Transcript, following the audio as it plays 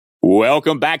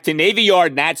Welcome back to Navy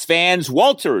Yard, Nats fans.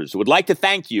 Walters would like to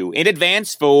thank you in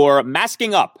advance for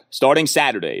masking up starting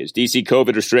Saturday as DC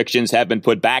COVID restrictions have been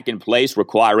put back in place,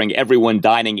 requiring everyone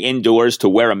dining indoors to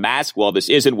wear a mask. While this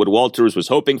isn't what Walters was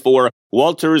hoping for,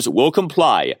 Walters will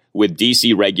comply with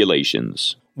DC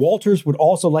regulations. Walters would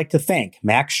also like to thank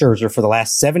Max Scherzer for the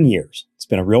last 7 years. It's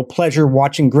been a real pleasure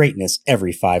watching greatness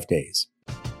every 5 days.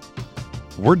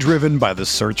 We're driven by the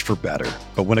search for better.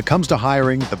 But when it comes to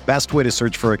hiring, the best way to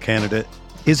search for a candidate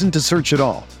isn't to search at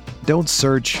all. Don't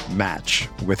search, match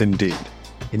with Indeed.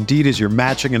 Indeed is your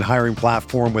matching and hiring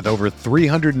platform with over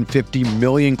 350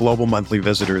 million global monthly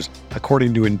visitors,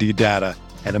 according to Indeed data,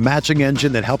 and a matching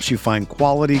engine that helps you find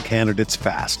quality candidates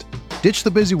fast. Ditch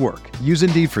the busy work. Use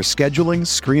Indeed for scheduling,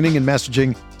 screening, and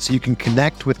messaging so you can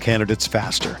connect with candidates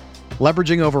faster.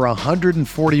 Leveraging over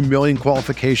 140 million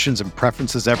qualifications and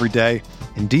preferences every day,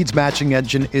 Indeed's matching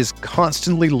engine is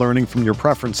constantly learning from your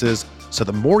preferences, so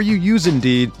the more you use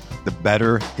Indeed, the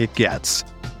better it gets.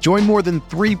 Join more than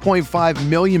 3.5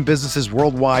 million businesses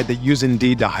worldwide that use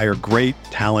Indeed to hire great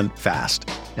talent fast.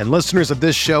 And listeners of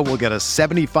this show will get a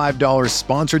 $75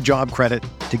 sponsored job credit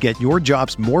to get your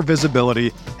jobs more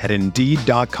visibility at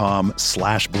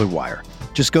Indeed.com/Blue Wire.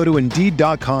 Just go to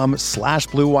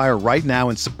Indeed.com/Blue Wire right now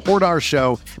and support our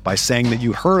show by saying that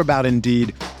you heard about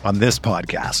Indeed on this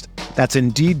podcast. That's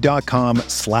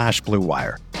Indeed.com/Blue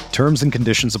Wire. Terms and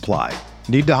conditions apply.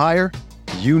 Need to hire?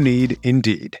 You need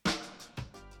Indeed.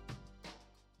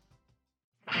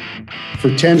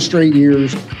 For 10 straight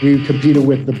years, we competed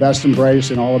with the best and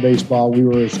brightest in all of baseball. We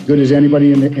were as good as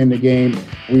anybody in the game.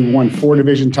 We won 4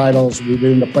 division titles. We've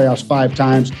been in the playoffs 5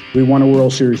 times. We won a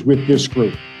World Series with this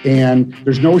group. And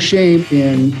there's no shame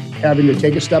in having to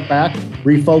take a step back,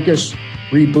 refocus,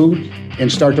 reboot,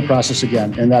 and start the process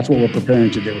again. And that's what we're preparing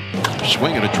to do.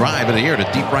 Swinging a drive in the air to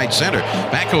deep right center.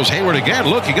 Back goes Hayward again,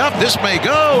 looking up. This may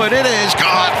go, and it is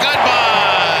caught.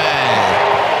 Goodbye.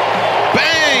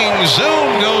 Bang!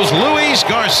 Zoom goes Luis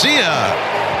Garcia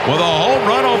with a home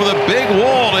run over the big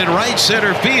wall in right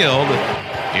center field.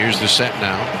 Here's the set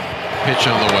now. Pitch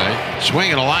on the way.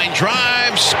 Swinging a line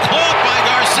drive. Caught by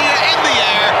Garcia in the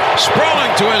air. Sprawling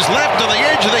to his left to the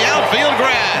edge of the outfield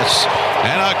grass.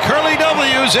 And a curly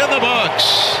W's in the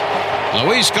books.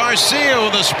 Luis Garcia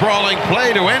with a sprawling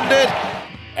play to end it.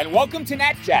 And welcome to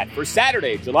Nat Chat for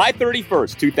Saturday, July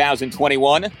 31st,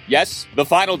 2021. Yes, the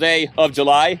final day of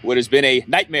July, what has been a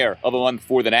nightmare of a month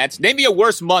for the Nats. Name me a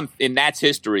worse month in Nats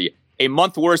history. A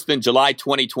month worse than July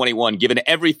 2021, given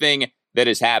everything that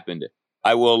has happened.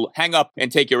 I will hang up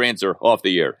and take your answer off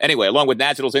the air. Anyway, along with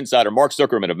Nationals insider Mark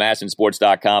Zuckerman of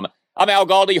MASNsports.com, I'm Al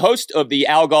Galdi, host of the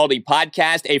Al Galdi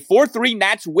podcast. A 4-3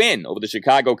 Nats win over the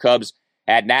Chicago Cubs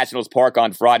at Nationals Park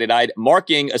on Friday night,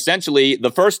 marking essentially the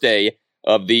first day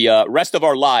of the rest of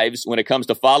our lives when it comes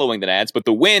to following the Nats. But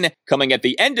the win coming at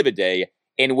the end of a day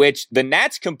in which the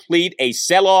Nats complete a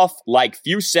sell-off like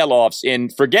few sell-offs in,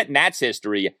 forget Nats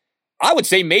history, I would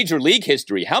say Major League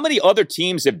history. How many other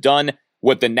teams have done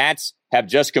what the Nats have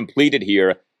just completed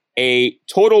here? A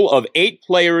total of 8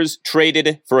 players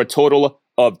traded for a total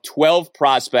of 12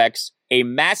 prospects, a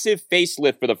massive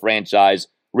facelift for the franchise,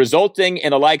 resulting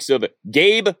in the likes of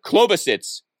Gabe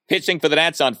Klobosits pitching for the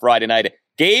Nats on Friday night.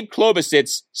 Gabe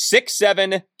Klobosits,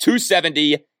 6'7",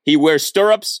 270. He wears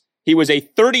stirrups. He was a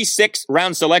 36th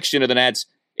round selection of the Nats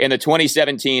in the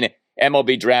 2017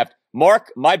 MLB draft.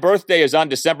 Mark, my birthday is on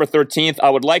December 13th. I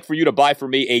would like for you to buy for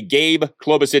me a Gabe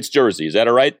Klobosits jersey. Is that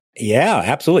all right? Yeah,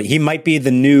 absolutely. He might be the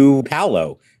new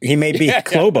Paolo. He may be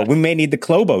Klobo. We may need the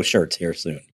Klobo shirts here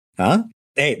soon. Huh?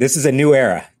 Hey, this is a new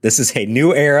era. This is a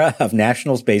new era of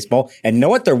Nationals baseball. And you know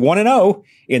what? They're 1-0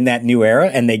 in that new era.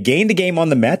 And they gained a game on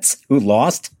the Mets, who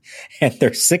lost. And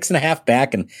they're 6.5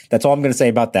 back. And that's all I'm going to say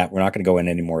about that. We're not going to go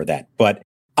into any more of that. But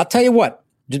I'll tell you what,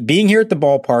 just being here at the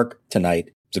ballpark tonight,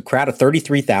 it's a crowd of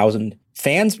 33,000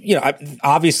 fans. You know,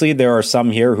 obviously there are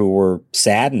some here who were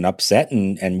sad and upset,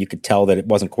 and you could tell that it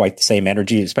wasn't quite the same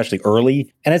energy, especially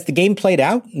early. And as the game played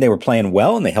out, they were playing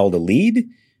well and they held a lead.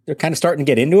 They're kind of starting to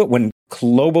get into it. When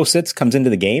Klobosits comes into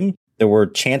the game, there were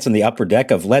chants in the upper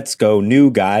deck of "Let's go, new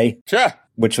guy,"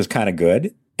 which was kind of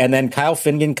good. And then Kyle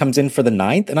Finnegan comes in for the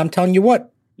 9th, and I'm telling you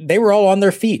what, they were all on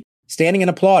their feet, standing and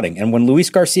applauding. And when Luis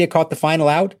Garcia caught the final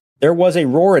out, there was a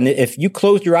roar, and if you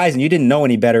closed your eyes and you didn't know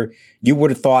any better, you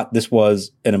would have thought this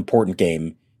was an important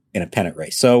game in a pennant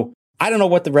race. So I don't know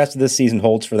what the rest of this season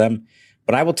holds for them,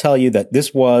 but I will tell you that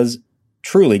this was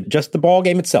truly, just the ball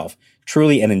game itself,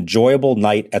 truly an enjoyable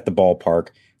night at the ballpark.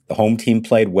 The home team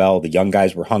played well. The young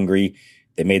guys were hungry.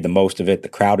 They made the most of it. The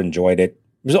crowd enjoyed it.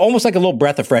 It was almost like a little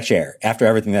breath of fresh air after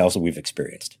everything else that we've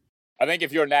experienced. I think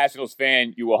if you're a Nationals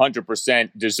fan, you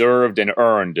 100% deserved and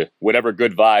earned whatever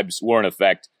good vibes were in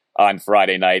effect on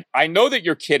Friday night. I know that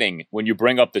you're kidding when you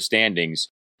bring up the standings,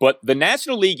 but the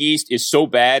National League East is so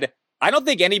bad, I don't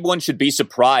think anyone should be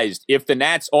surprised if the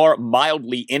Nats are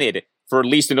mildly in it for at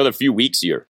least another few weeks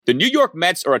here. The New York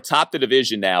Mets are atop the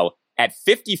division now at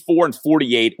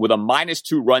 54-48 with a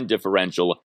 -2 run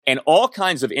differential and all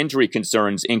kinds of injury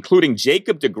concerns, including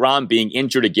Jacob deGrom being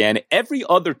injured again. Every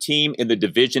other team in the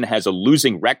division has a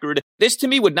losing record. This to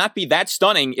me would not be that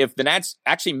stunning if the Nats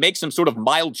actually make some sort of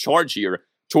mild charge here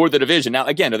toward the division. Now,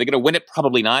 again, are they going to win it?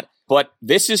 Probably not. But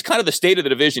this is kind of the state of the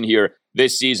division here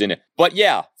this season. But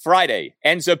yeah, Friday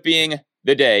ends up being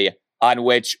the day on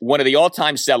which one of the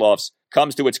all-time sell-offs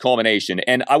comes to its culmination.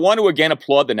 And I want to again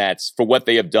applaud the Nats for what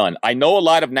they have done. I know a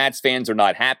lot of Nats fans are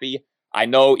not happy. I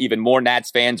know even more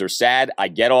Nats fans are sad. I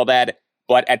get all that.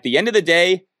 But at the end of the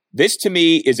day, this to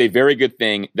me is a very good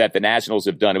thing that the Nationals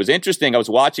have done. It was interesting. I was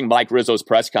watching Mike Rizzo's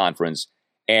press conference,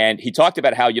 and he talked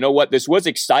about how, you know what, this was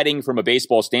exciting from a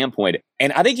baseball standpoint.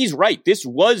 And I think he's right. This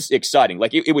was exciting.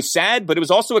 Like, it was sad, but it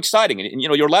was also exciting. And, you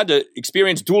know, you're allowed to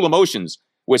experience dual emotions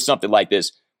with something like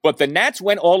this. But the Nats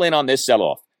went all in on this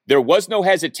sell-off. There was no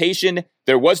hesitation.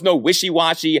 There was no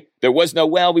wishy-washy. There was no,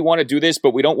 well, we want to do this,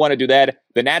 but we don't want to do that.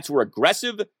 The Nats were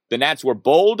aggressive. The Nats were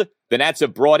bold. The Nats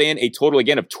have brought in a total,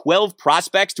 again, of 12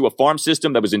 prospects to a farm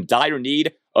system that was in dire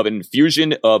need of an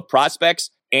infusion of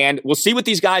prospects. And we'll see what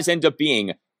these guys end up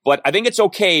being. But I think it's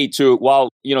okay to, while,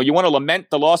 you know, you want to lament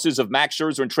the losses of Max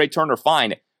Scherzer and Trey Turner,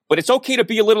 fine. But it's okay to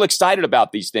be a little excited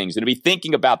about these things and to be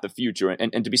thinking about the future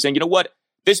and to be saying, you know what,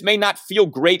 this may not feel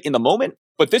great in the moment,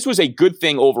 but this was a good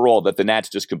thing overall that the Nats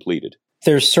just completed.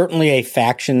 There's certainly a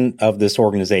faction of this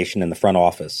organization in the front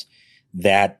office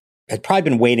that had probably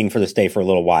been waiting for this day for a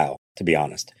little while, to be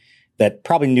honest, that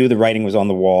probably knew the writing was on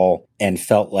the wall and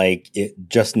felt like it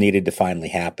just needed to finally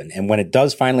happen. And when it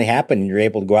does finally happen, you're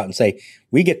able to go out and say,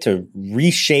 we get to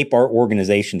reshape our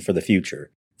organization for the future.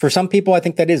 For some people, I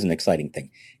think that is an exciting thing.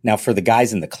 Now, for the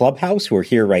guys in the clubhouse who are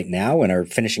here right now and are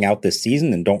finishing out this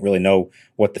season and don't really know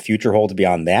what the future holds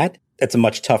beyond that, it's a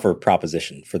much tougher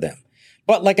proposition for them.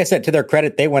 But like I said, to their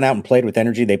credit, they went out and played with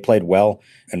energy. They played well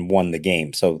and won the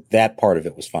game. So that part of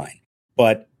it was fine.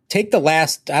 But take the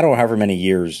last, I don't know, however many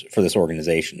years for this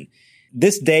organization.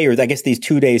 This day, or I guess these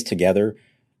 2 days together,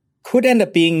 could end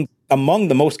up being among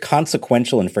the most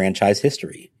consequential in franchise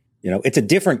history. You know, it's a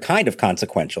different kind of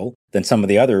consequential than some of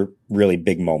the other really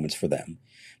big moments for them.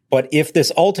 But if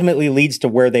this ultimately leads to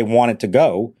where they want it to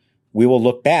go, we will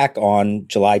look back on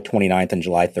July 29th and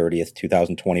July 30th,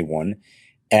 2021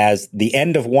 as the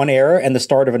end of one era and the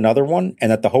start of another one,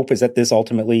 and that the hope is that this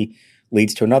ultimately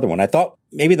leads to another one. I thought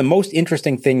maybe the most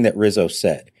interesting thing that Rizzo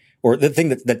said, or the thing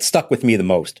that stuck with me the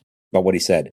most about what he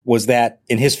said, was that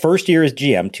in his first year as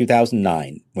GM,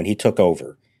 2009, when he took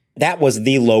over, that was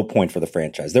the low point for the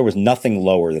franchise. There was nothing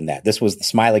lower than that. This was the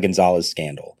Smiley Gonzalez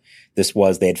scandal. This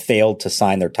was, they had failed to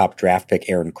sign their top draft pick,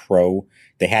 Aaron Crow.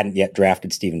 They hadn't yet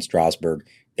drafted Steven Strasburg.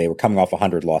 They were coming off a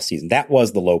 100-loss season. That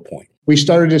was the low point. We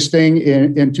started this thing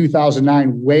in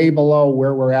 2009, way below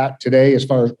where we're at today as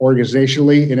far as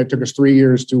organizationally, and it took us 3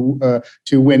 years to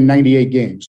win 98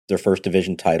 games. Their first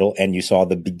division title, and you saw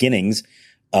the beginnings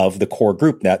of the core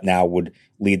group that now would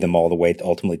lead them all the way to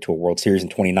ultimately to a World Series in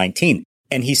 2019.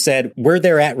 And he said where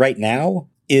they're at right now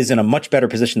is in a much better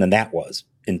position than that was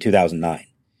in 2009.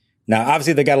 Now,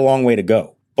 obviously, they got a long way to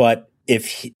go, but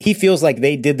if he feels like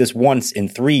they did this once in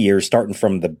 3 years, starting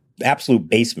from the absolute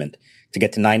basement to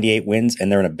get to 98 wins,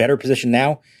 and they're in a better position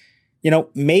now, you know,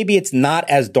 maybe it's not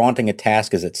as daunting a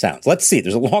task as it sounds. Let's see.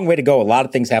 There's a long way to go. A lot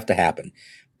of things have to happen.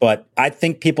 But I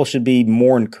think people should be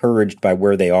more encouraged by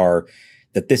where they are,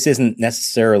 that this isn't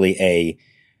necessarily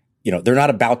they're not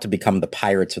about to become the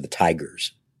Pirates or the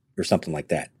Tigers or something like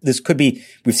that. This could be,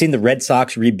 we've seen the Red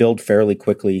Sox rebuild fairly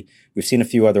quickly. We've seen a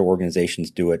few other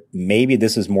organizations do it. Maybe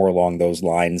this is more along those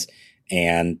lines,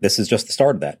 and this is just the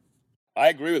start of that. I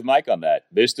agree with Mike on that.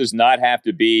 This does not have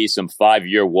to be some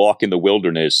 5-year walk in the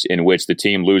wilderness in which the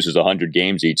team loses 100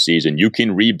 games each season. You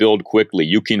can rebuild quickly.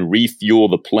 You can refuel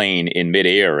the plane in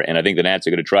midair, and I think the Nats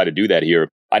are going to try to do that here.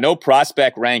 I know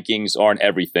prospect rankings aren't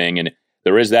everything, and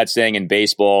there is that saying in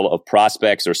baseball of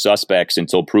prospects or suspects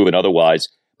until proven otherwise.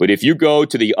 But if you go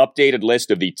to the updated list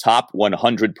of the top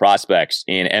 100 prospects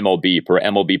in MLB per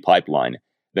MLB Pipeline,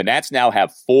 the Nats now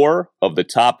have 4 of the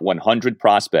top 100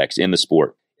 prospects in the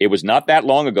sport. It was not that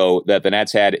long ago that the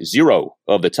Nats had 0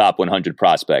 of the top 100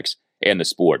 prospects in the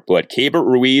sport. But Keibert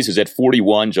Ruiz is at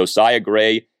 41. Josiah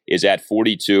Gray is at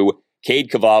 42. Cade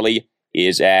Cavalli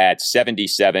is at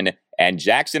 77. And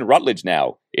Jackson Rutledge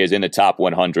now is in the top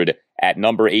 100 at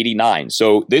number 89.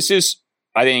 So this is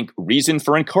I think, reason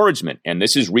for encouragement. And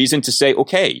this is reason to say,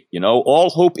 okay, all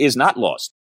hope is not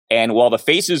lost. And while the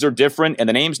faces are different and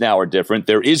the names now are different,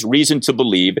 there is reason to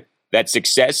believe that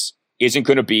success isn't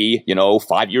going to be,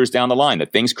 5 years down the line,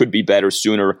 that things could be better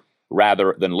sooner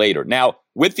rather than later. Now,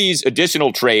 with these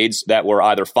additional trades that were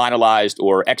either finalized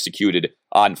or executed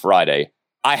on Friday,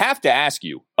 I have to ask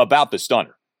you about the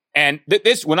stunner. And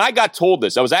when I got told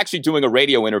this, I was actually doing a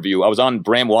radio interview. I was on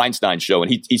Bram Weinstein's show, and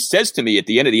he says to me at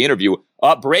the end of the interview,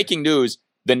 breaking news,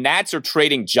 the Nats are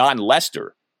trading John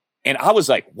Lester. And I was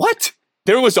like, what?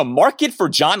 There was a market for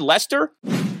John Lester?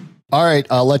 All right,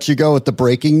 I'll let you go with the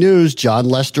breaking news. John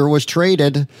Lester was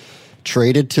traded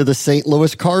to the St.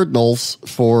 Louis Cardinals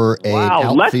for an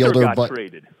outfielder. Lester got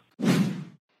traded.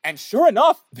 And sure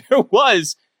enough, there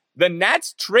was. The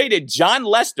Nats traded John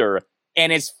Lester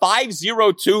and his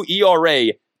 5.02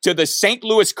 ERA to the St.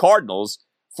 Louis Cardinals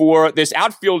for this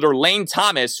outfielder, Lane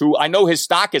Thomas, who I know his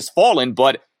stock has fallen,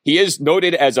 but he is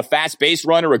noted as a fast base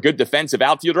runner, a good defensive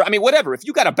outfielder. I mean, whatever. If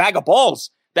you got a bag of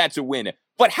balls, that's a win.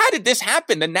 But how did this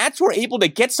happen? The Nats were able to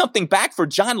get something back for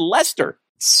John Lester.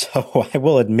 So I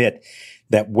will admit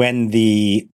that when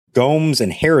the Gomes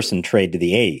and Harrison trade to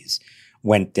the A's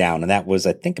went down, and that was,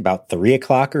 I think, about 3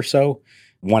 o'clock or so,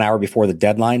 1 hour before the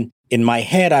deadline, in my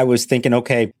head, I was thinking,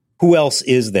 okay, who else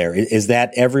is there? Is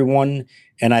that everyone?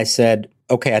 And I said,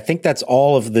 okay, I think that's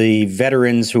all of the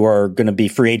veterans who are going to be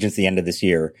free agents at the end of this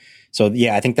year. So,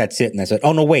 yeah, I think that's it. And I said,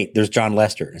 oh, no, wait, there's John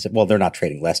Lester. And I said, well, they're not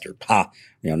trading Lester.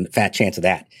 Fat chance of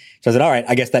that. So I said, all right,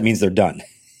 I guess that means they're done.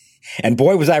 And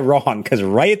boy, was I wrong, because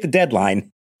right at the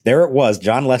deadline, there it was,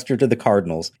 John Lester to the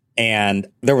Cardinals. And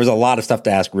there was a lot of stuff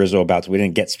to ask Rizzo about, so we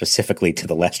didn't get specifically to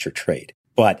the Lester trade.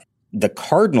 But the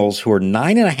Cardinals, who are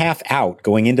 9.5 out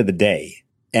going into the day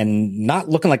and not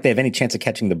looking like they have any chance of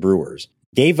catching the Brewers,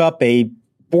 gave up a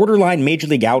borderline major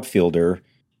league outfielder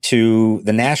to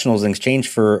the Nationals in exchange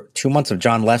for 2 months of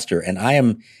John Lester. And I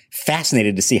am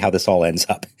fascinated to see how this all ends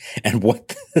up and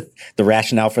what the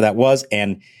rationale for that was.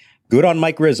 And good on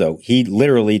Mike Rizzo. He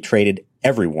literally traded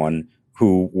everyone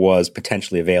who was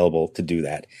potentially available to do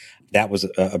that. That was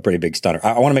a pretty big stunner.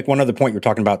 I want to make one other point. You're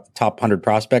talking about the top 100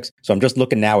 prospects. So I'm just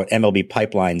looking now at MLB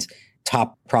Pipeline's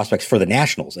top prospects for the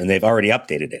Nationals, and they've already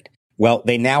updated it. Well,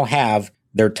 they now have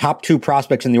their top 2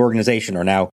 prospects in the organization are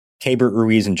now Keibert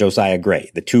Ruiz and Josiah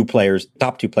Gray, the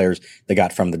top two players they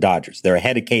got from the Dodgers. They're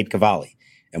ahead of Cade Cavalli,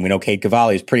 and we know Cade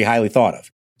Cavalli is pretty highly thought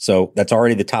of. So that's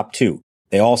already the top 2.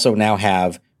 They also now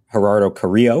have Gerardo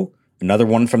Carrillo, another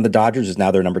one from the Dodgers, is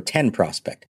now their number 10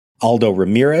 prospect. Aldo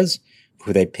Ramirez,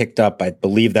 who they picked up, I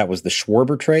believe that was the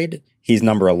Schwarber trade. He's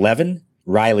number 11.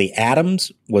 Riley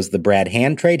Adams was the Brad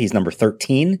Hand trade. He's number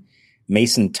 13.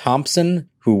 Mason Thompson,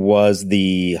 who was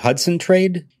the Hudson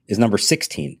trade, is number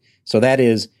 16. So that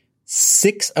is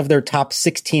 6 of their top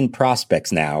 16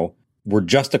 prospects now were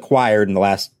just acquired in the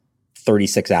last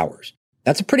 36 hours.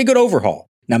 That's a pretty good overhaul.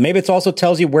 Now, maybe it also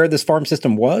tells you where this farm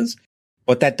system was,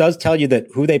 but that does tell you that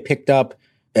who they picked up,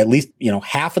 at least,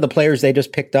 half of the players they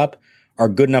just picked up are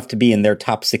good enough to be in their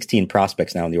top 16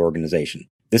 prospects now in the organization.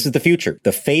 This is the future.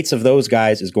 The fates of those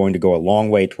guys is going to go a long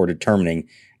way toward determining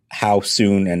how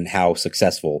soon and how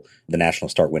successful the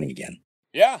Nationals start winning again.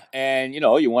 Yeah, and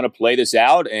you want to play this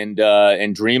out and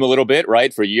dream a little bit,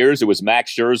 right? For years, it was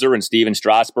Max Scherzer and Steven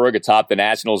Strasburg atop the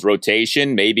Nationals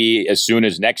rotation. Maybe as soon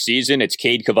as next season, it's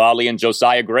Cade Cavalli and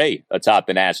Josiah Gray atop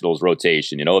the Nationals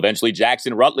rotation. Eventually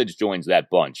Jackson Rutledge joins that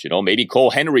bunch. Maybe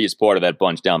Cole Henry is part of that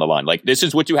bunch down the line. Like, this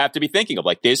is what you have to be thinking of.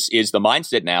 Like, this is the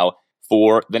mindset now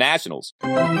for the Nationals.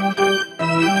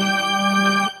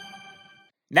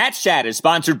 Nats Chat is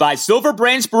sponsored by Silver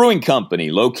Branch Brewing Company,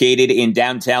 located in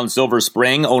downtown Silver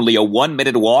Spring, only a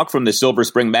 1-minute walk from the Silver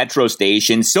Spring Metro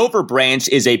station. Silver Branch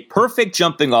is a perfect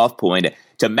jumping off point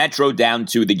to Metro down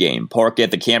to the game. Park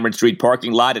at the Cameron Street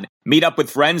parking lot and meet up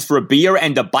with friends for a beer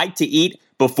and a bite to eat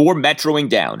before metroing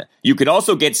down. You can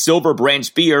also get Silver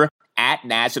Branch beer at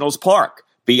Nationals Park.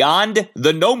 Beyond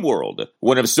the Gnome World,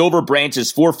 one of Silver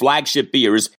Branch's 4 flagship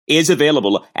beers, is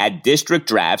available at District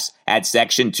Drafts at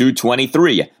Section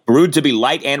 223. Brewed to be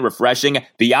light and refreshing,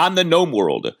 Beyond the Gnome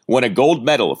World won a gold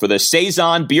medal for the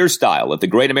Saison beer style at the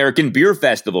Great American Beer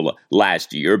Festival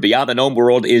last year. Beyond the Gnome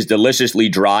World is deliciously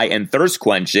dry and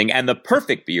thirst-quenching and the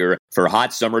perfect beer for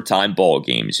hot summertime ball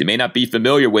games. You may not be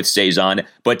familiar with Saison,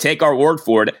 but take our word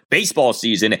for it, baseball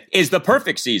season is the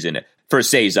perfect season for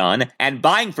Saison, and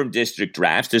buying from District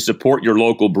Drafts to support your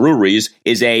local breweries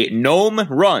is a gnome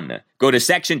run. Go to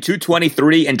Section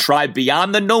 223 and try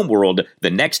Beyond the Gnome World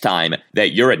the next time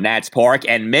that you're at Nats Park,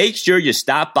 and make sure you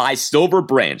stop by Silver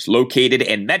Branch, located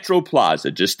in Metro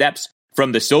Plaza, just steps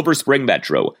from the Silver Spring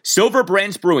Metro, Silver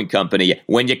Branch Brewing Company.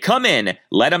 When you come in,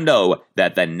 let them know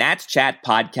that the Nats Chat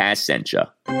podcast sent you.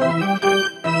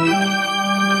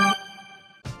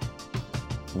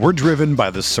 We're driven by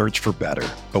the search for better.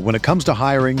 But when it comes to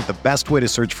hiring, the best way to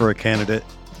search for a candidate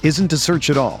isn't to search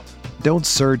at all. Don't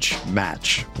search,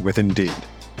 match with Indeed.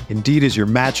 Indeed is your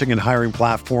matching and hiring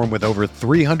platform with over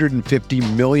 350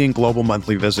 million global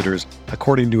monthly visitors,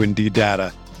 according to Indeed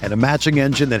data, and a matching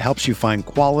engine that helps you find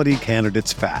quality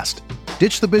candidates fast.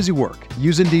 Ditch the busy work.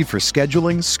 Use Indeed for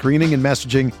scheduling, screening, and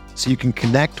messaging so you can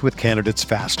connect with candidates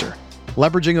faster.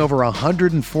 Leveraging over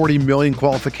 140 million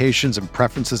qualifications and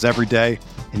preferences every day,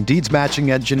 Indeed's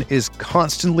matching engine is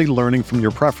constantly learning from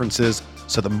your preferences,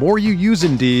 so the more you use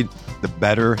Indeed, the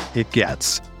better it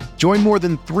gets. Join more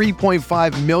than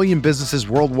 3.5 million businesses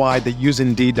worldwide that use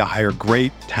Indeed to hire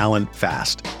great talent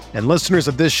fast. And listeners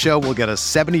of this show will get a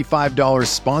 $75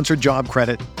 sponsored job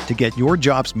credit to get your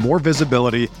jobs more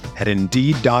visibility at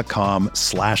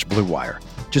Indeed.com/Blue Wire.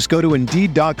 Just go to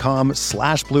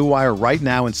Indeed.com/Blue Wire right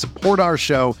now and support our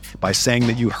show by saying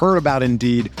that you heard about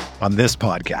Indeed on this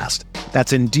podcast.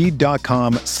 That's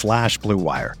Indeed.com/Blue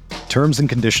Wire. Terms and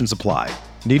conditions apply.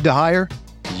 Need to hire?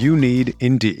 You need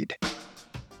Indeed.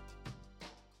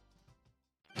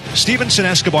 Stevenson,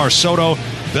 Escobar, Soto,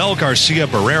 Bell, Garcia,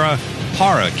 Barrera,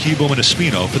 Parra, Kieboom, and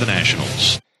Espino for the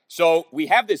Nationals. So we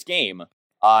have this game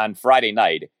on Friday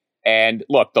night. And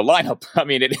look, the lineup, I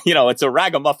mean, it's a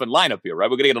ragamuffin lineup here, right?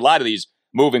 We're going to get a lot of these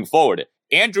moving forward.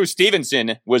 Andrew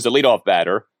Stevenson was the leadoff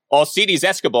batter. Alcides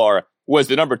Escobar was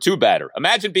the number 2 batter.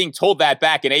 Imagine being told that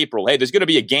back in April. Hey, there's going to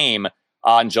be a game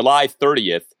on July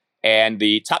 30th, and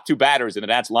the top 2 batters in the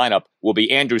Nats lineup will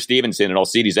be Andrew Stevenson and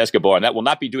Alcides Escobar, and that will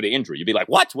not be due to injury. You'd be like,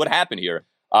 what? What happened here?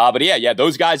 But yeah,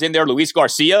 those guys in there. Luis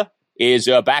Garcia is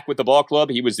back with the ball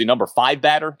club. He was the number 5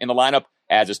 batter in the lineup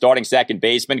as a starting second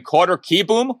baseman. Carter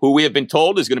Kieboom, who we have been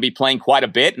told is going to be playing quite a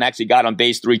bit and actually got on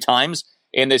base 3 times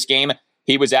in this game.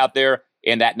 He was out there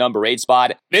in that number 8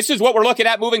 spot. This is what we're looking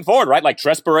at moving forward, right? Like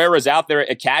Tres Barrera is out there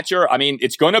at catcher. I mean,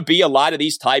 it's going to be a lot of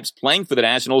these types playing for the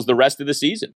Nationals the rest of the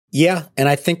season. Yeah, and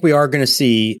I think we are going to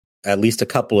see at least a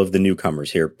couple of the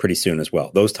newcomers here pretty soon as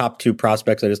well. Those top 2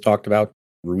 prospects I just talked about,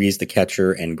 Ruiz the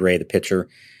catcher and Gray the pitcher,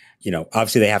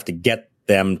 obviously they have to get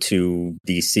them to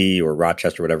DC or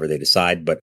Rochester, whatever they decide.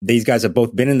 But these guys have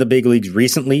both been in the big leagues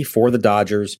recently for the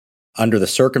Dodgers. Under the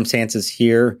circumstances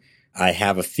here, I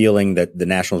have a feeling that the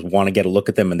Nationals want to get a look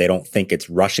at them and they don't think it's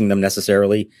rushing them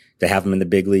necessarily to have them in the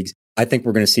big leagues. I think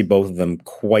we're going to see both of them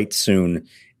quite soon.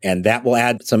 And that will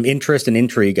add some interest and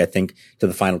intrigue, I think, to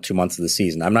the final 2 months of the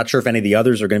season. I'm not sure if any of the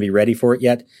others are going to be ready for it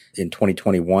yet in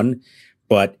 2021.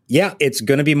 But yeah, it's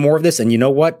going to be more of this. And you know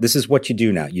what? This is what you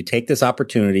do now. You take this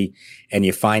opportunity and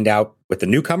you find out with the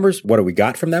newcomers, what do we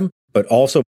got from them? But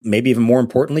also, maybe even more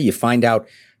importantly, you find out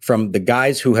from the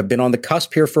guys who have been on the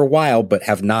cusp here for a while, but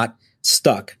have not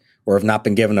stuck or have not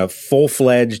been given a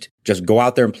full-fledged, just go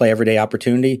out there and play everyday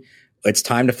opportunity. It's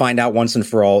time to find out once and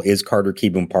for all, is Carter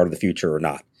Kieboom part of the future or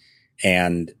not?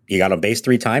 And he got on base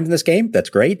 3 times in this game. That's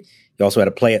great. He also had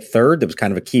a play at third. That was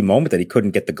kind of a key moment that he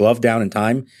couldn't get the glove down in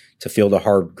time to field a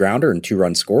hard grounder and 2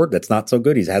 runs scored. That's not so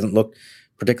good. He hasn't looked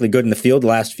particularly good in the field the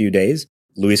last few days.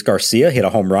 Luis Garcia hit a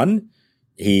home run.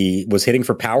 He was hitting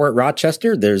for power at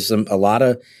Rochester. There's a lot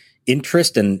of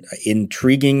interest and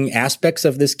intriguing aspects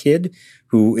of this kid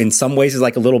who in some ways is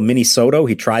like a little mini Soto.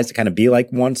 He tries to kind of be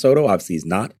like Juan Soto. Obviously he's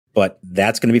not, but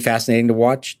that's going to be fascinating to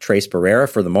watch. Tres Barrera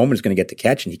for the moment is going to get the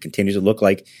catch and he continues to look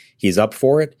like he's up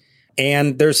for it.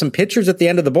 And there's some pitchers at the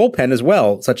end of the bullpen as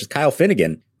well, such as Kyle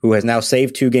Finnegan, who has now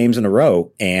saved 2 games in a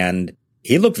row. And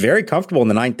he looked very comfortable in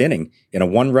the 9th inning in a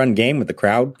 1-run game with the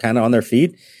crowd kind of on their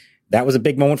feet. That was a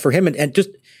big moment for him. And just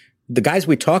the guys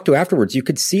we talked to afterwards, you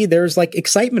could see there's like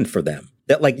excitement for them.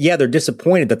 That like, yeah, they're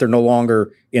disappointed that they're no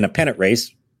longer in a pennant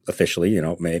race officially.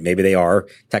 Maybe they are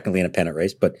technically in a pennant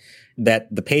race, but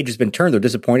that the page has been turned. They're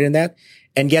disappointed in that.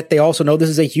 And yet they also know this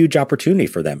is a huge opportunity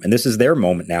for them. And this is their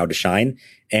moment now to shine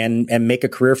and make a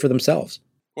career for themselves.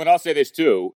 Well, and I'll say this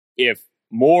too. If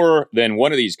more than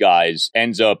one of these guys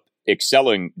ends up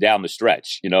excelling down the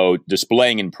stretch,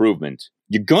 displaying improvement,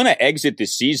 you're going to exit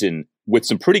this season with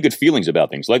some pretty good feelings about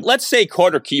things. Like, let's say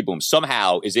Carter Kieboom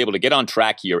somehow is able to get on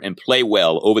track here and play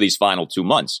well over these final 2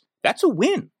 months. That's a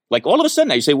win. Like, all of a sudden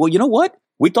now you say, well, you know what?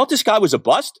 We thought this guy was a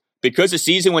bust. Because the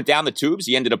season went down the tubes,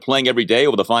 he ended up playing every day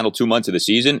over the final 2 months of the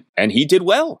season, and he did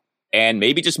well. And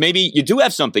maybe you do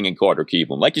have something in Carter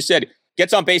Kieboom. Like you said,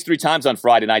 gets on base 3 times on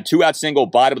Friday night, 2-out single,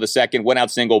 bottom of the 2nd,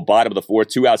 1-out single, bottom of the 4th,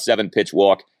 2-out 7 pitch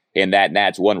walk in that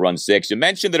Nats 1-run 6. You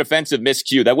mentioned the defensive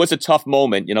miscue. That was a tough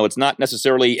moment. It's not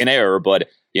necessarily an error, but,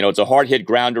 it's a hard hit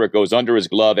grounder. It goes under his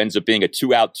glove, ends up being a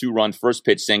 2-out, 2-run first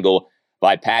pitch single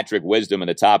by Patrick Wisdom in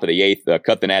the top of the 8th,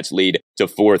 cut the Nats lead to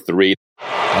 4-3.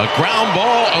 A ground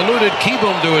ball eluded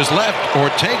Keeboom to his left.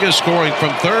 Ortega scoring from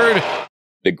third.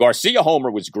 The Garcia homer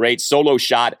was great. Solo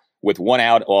shot with one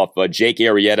out off Jake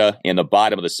Arrieta in the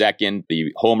bottom of the 2nd.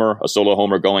 The homer, a solo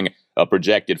homer going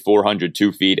projected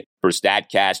 402 feet per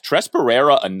StatCast. Tres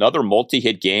Barrera, another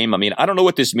multi-hit game. I mean, I don't know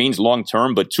what this means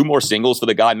long-term, but 2 more singles for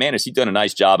the guy. Man, has he done a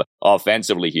nice job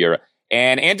offensively here.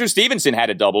 And Andrew Stevenson had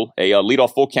a double, a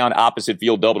leadoff full count opposite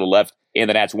field double to left, and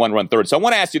the Nats 1-run third. So I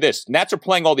want to ask you this. Nats are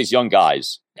playing all these young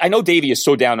guys. I know Davey is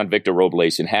so down on Victor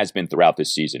Robles and has been throughout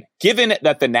this season. Given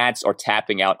that the Nats are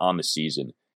tapping out on the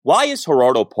season, why is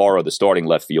Gerardo Parra the starting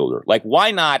left fielder? Like,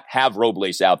 why not have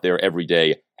Robles out there every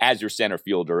day as your center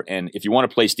fielder? And if you want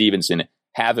to play Stevenson,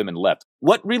 have him in left.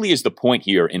 What really is the point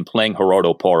here in playing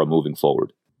Gerardo Parra moving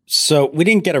forward? So we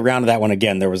didn't get around to that one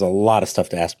again. There was a lot of stuff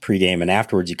to ask pregame, and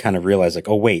afterwards you kind of realize, like,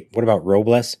 oh, wait, what about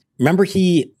Robles? Remember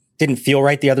he didn't feel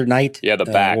right the other night? Yeah, the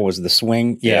back. What was the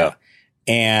swing? Yeah.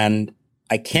 And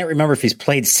I can't remember if he's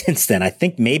played since then. I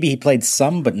think maybe he played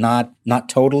some, but not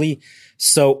totally.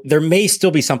 So there may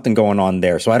still be something going on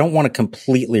there. So I don't want to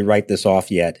completely write this off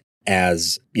yet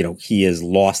as, he has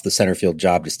lost the center field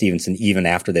job to Stevenson even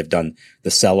after they've done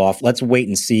the sell-off. Let's wait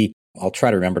and see. I'll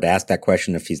try to remember to ask that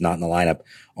question if he's not in the lineup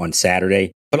on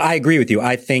Saturday. But I agree with you.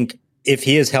 I think if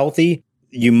he is healthy,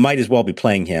 you might as well be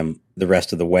playing him the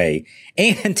rest of the way.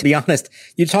 And to be honest,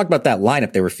 you talked about that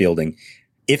lineup they were fielding.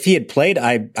 If he had played,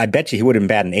 I bet you he would have been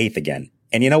batting 8th again.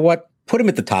 And you know what? Put him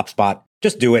at the top spot.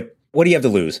 Just do it. What do you have to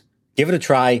lose? Give it a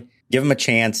try. Give him a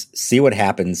chance. See what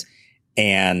happens.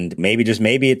 And maybe, just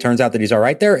maybe, it turns out that he's all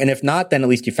right there. And if not, then at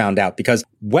least you found out. Because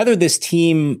whether this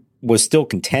team was still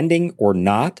contending or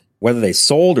not, whether they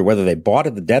sold or whether they bought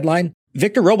at the deadline,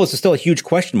 Victor Robles is still a huge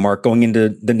question mark going into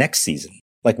the next season.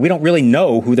 Like, we don't really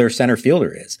know who their center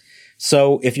fielder is.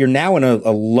 So if you're now in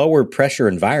a lower pressure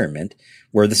environment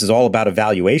where this is all about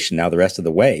evaluation now the rest of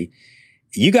the way,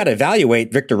 you got to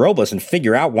evaluate Victor Robles and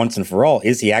figure out once and for all,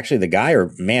 is he actually the guy,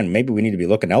 or man, maybe we need to be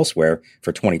looking elsewhere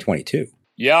for 2022.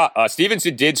 Yeah,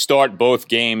 Stevenson did start both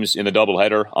games in the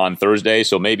doubleheader on Thursday,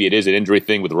 so maybe it is an injury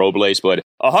thing with Robles, but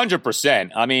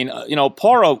 100%. I mean,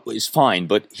 Parra is fine,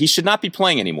 but he should not be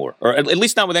playing anymore, or at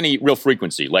least not with any real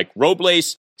frequency. Like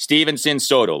Robles, Stevenson,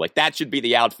 Soto, like that should be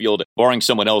the outfield, barring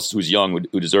someone else who's young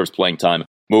who deserves playing time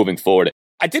moving forward.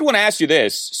 I did want to ask you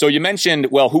this. So you mentioned,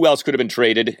 well, who else could have been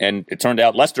traded? And it turned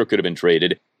out Lester could have been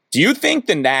traded. Do you think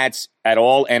the Nats at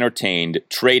all entertained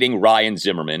trading Ryan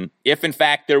Zimmerman if, in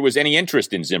fact, there was any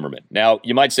interest in Zimmerman? Now,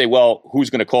 you might say, well, who's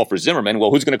going to call for Zimmerman?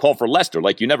 Well, who's going to call for Lester?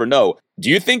 Like, you never know. Do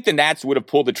you think the Nats would have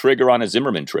pulled the trigger on a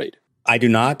Zimmerman trade? I do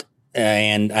not.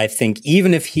 And I think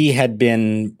even if he had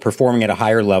been performing at a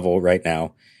higher level right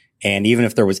now, and even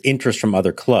if there was interest from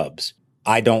other clubs,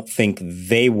 I don't think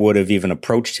they would have even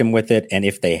approached him with it. And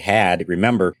if they had,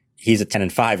 remember, he's a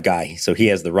 10-5 guy, so he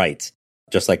has the rights,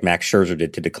 just like Max Scherzer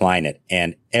did, to decline it.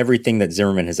 And everything that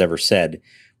Zimmerman has ever said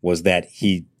was that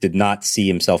he did not see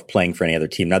himself playing for any other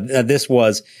team. Now, this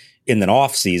was in the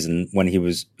off season when he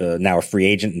was now a free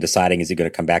agent and deciding, is he going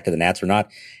to come back to the Nats or not?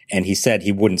 And he said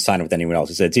he wouldn't sign with anyone else.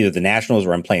 He said, it's either the Nationals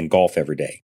or I'm playing golf every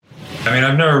day. I mean,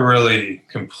 I've never really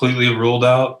completely ruled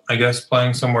out, I guess,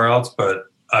 playing somewhere else, but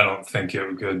I don't think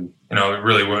it could, it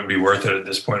really wouldn't be worth it at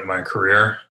this point in my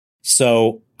career.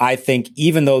 So I think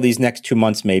even though these next 2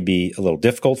 months may be a little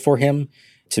difficult for him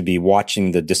to be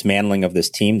watching the dismantling of this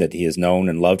team that he has known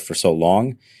and loved for so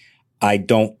long, I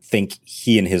don't think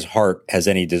he in his heart has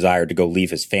any desire to go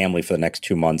leave his family for the next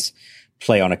 2 months,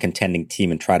 play on a contending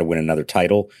team and try to win another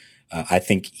title. I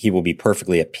think he will be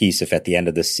perfectly at peace if at the end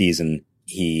of this season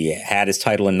he had his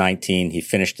title in 19, he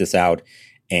finished this out,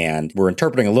 and we're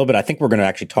interpreting a little bit. I think we're going to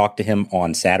actually talk to him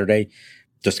on Saturday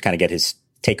just to kind of get his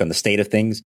take on the state of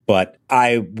things. But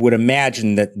I would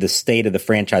imagine that the state of the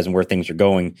franchise and where things are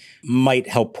going might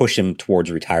help push him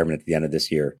towards retirement at the end of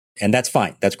this year. And that's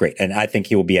fine. That's great. And I think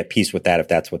he will be at peace with that if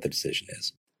that's what the decision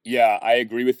is. Yeah, I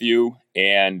agree with you.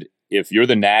 And if you're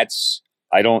the Nats,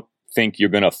 I don't think you're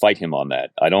going to fight him on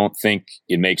that. I don't think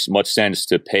it makes much sense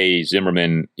to pay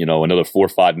Zimmerman, another $4 or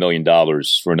 $5 million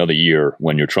for another year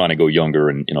when you're trying to go younger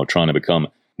and, trying to become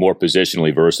more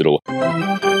positionally versatile.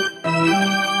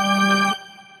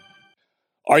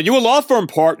 Are you a law firm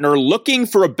partner looking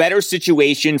for a better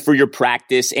situation for your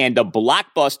practice and a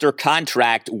blockbuster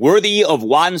contract worthy of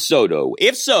Juan Soto?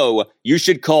 If so, you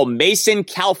should call Mason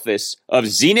Kalfas of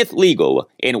Zenith Legal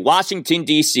in Washington,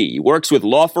 D.C. He works with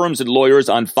law firms and lawyers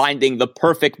on finding the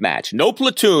perfect match. No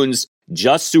platoons,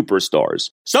 just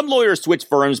superstars. Some lawyers switch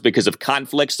firms because of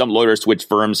conflict. Some lawyers switch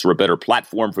firms for a better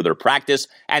platform for their practice.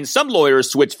 And some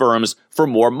lawyers switch firms for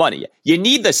more money. You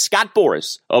need the Scott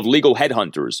Boras of legal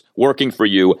headhunters working for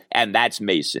you, and that's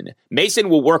Mason. Mason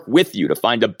will work with you to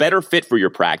find a better fit for your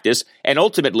practice and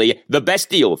ultimately the best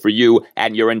deal for you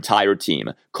and your entire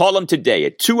team. Call him today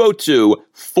at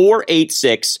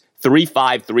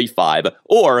 202-486-3535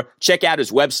 or check out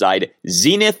his website,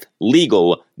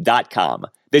 zenithlegal.com.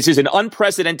 This is an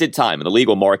unprecedented time in the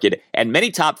legal market, and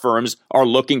many top firms are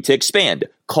looking to expand.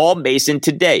 Call Mason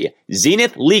today.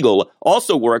 Zenith Legal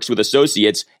also works with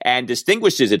associates and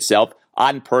distinguishes itself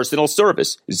on personal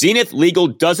service. Zenith Legal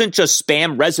doesn't just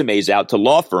spam resumes out to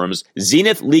law firms.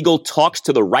 Zenith Legal talks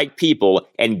to the right people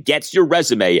and gets your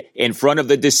resume in front of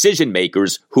the decision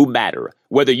makers who matter.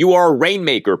 Whether you are a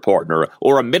Rainmaker partner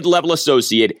or a mid-level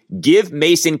associate, give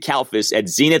Mason Kalfas at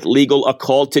Zenith Legal a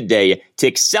call today to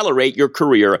accelerate your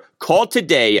career. Call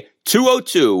today,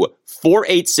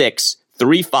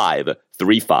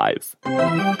 202-486-3535.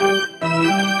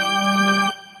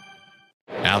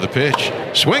 Now the pitch.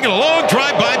 Swinging a long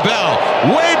drive by Bell.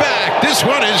 Way back. This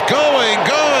one is going,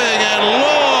 and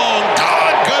long.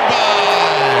 Gone.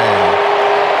 Goodbye.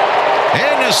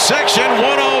 Into section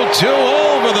 102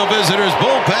 over the visitors'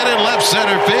 bullpen in left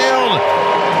center field.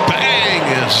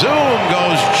 Bang. Zoom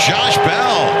goes Josh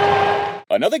Bell.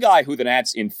 Another guy who the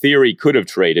Nats, in theory, could have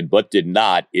traded but did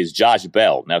not is Josh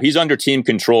Bell. Now, he's under team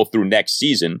control through next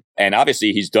season, and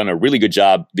obviously he's done a really good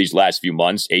job these last few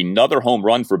months. Another home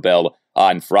run for Bell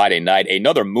on Friday night.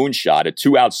 Another moonshot, a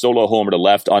 2-out solo homer to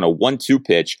left on a 1-2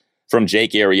 pitch from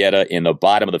Jake Arrieta in the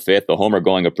bottom of the fifth. The homer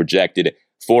going a projected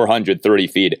 430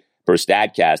 feet per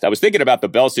StatCast. I was thinking about the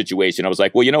Bell situation. I was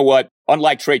like, well, you know what?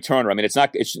 Unlike Trey Turner, I mean, it's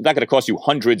not going to cost you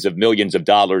hundreds of millions of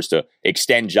dollars to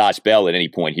extend Josh Bell at any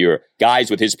point here.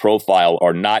 Guys with his profile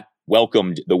are not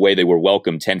welcomed the way they were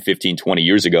welcomed 10, 15, 20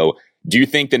 years ago. Do you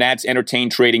think the Nats entertain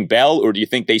trading Bell, or do you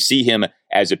think they see him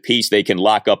as a piece they can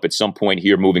lock up at some point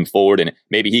here moving forward, and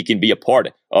maybe he can be a part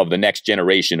of the next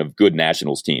generation of good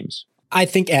Nationals teams? I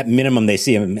think at minimum they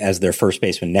see him as their first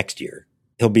baseman next year.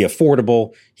 He'll be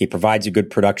affordable. He provides a good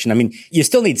production. I mean, you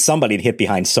still need somebody to hit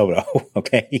behind Soto,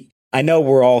 okay? I know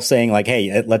we're all saying like,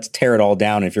 hey, let's tear it all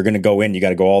down. If you're going to go in, you got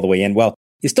to go all the way in. Well,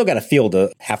 you still got to field a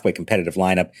halfway competitive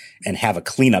lineup and have a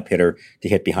cleanup hitter to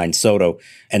hit behind Soto.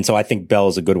 And so I think Bell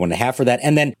is a good one to have for that.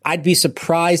 And then I'd be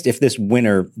surprised if this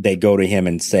winter they go to him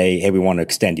and say, hey, we want to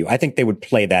extend you. I think they would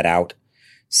play that out,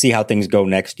 see how things go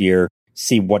next year,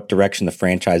 see what direction the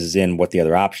franchise is in, what the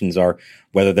other options are,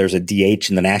 whether there's a DH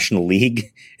in the National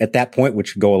League at that point,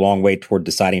 which would go a long way toward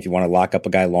deciding if you want to lock up a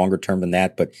guy longer term than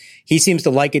that. But he seems to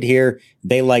like it here.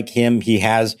 They like him. He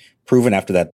has proven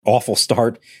after that awful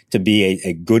start to be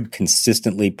a good,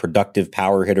 consistently productive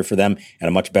power hitter for them and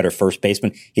a much better first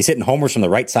baseman. He's hitting homers from the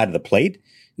right side of the plate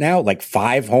now. Like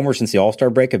 5 homers since the All-Star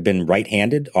break have been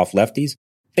right-handed off lefties.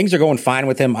 Things are going fine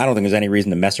with him. I don't think there's any reason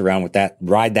to mess around with that.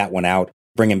 Ride that one out,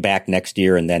 bring him back next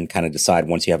year, and then kind of decide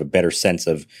once you have a better sense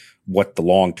of what the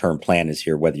long-term plan is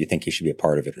here, whether you think he should be a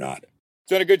part of it or not.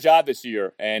 Done a good job this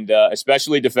year, and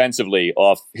especially defensively,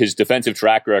 off his defensive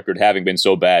track record having been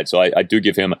so bad. So I do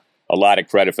give him a lot of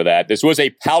credit for that. This was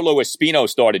a Paolo Espino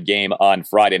started game on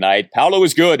Friday night. Paolo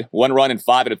was good. 1 run in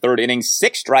 5 1/3 innings,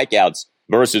 6 strikeouts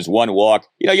versus 1 walk.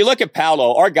 You know, you look at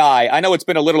Paolo, our guy, I know it's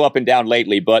been a little up and down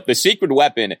lately, but the secret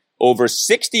weapon, over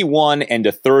 61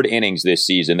 1/3 innings this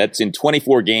season. That's in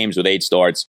 24 games with 8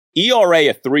 starts. ERA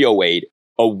of 3.08,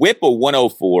 a whip of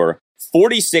 1.04,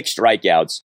 46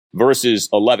 strikeouts versus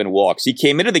 11 walks. He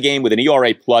came into the game with an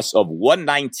ERA plus of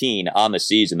 1.19 on the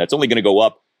season. That's only going to go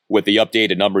up with the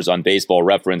updated numbers on Baseball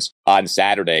Reference on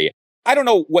Saturday. I don't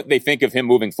know what they think of him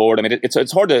moving forward. I mean,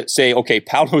 it's hard to say, okay,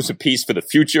 Paolo's a piece for the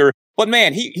future. But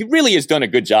man, he really has done a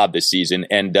good job this season.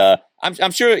 And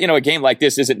I'm sure, you know, a game like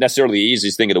this isn't necessarily the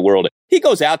easiest thing in the world. He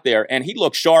goes out there and he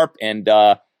looks sharp. And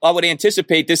I would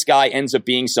anticipate this guy ends up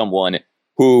being someone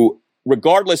who,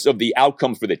 regardless of the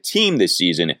outcome for the team this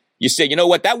season, you say, you know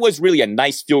what, that was really a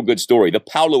nice feel-good story, the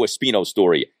Paolo Espino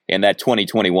story in that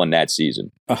 2021 Nats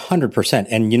season. 100%.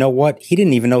 And you know what? He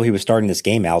didn't even know he was starting this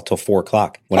game out till 4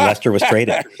 o'clock when Lester was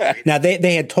traded. Now,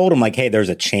 they had told him, like, hey, there's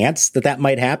a chance that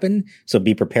might happen, so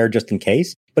be prepared just in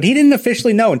case. But he didn't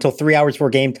officially know until 3 hours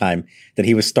before game time that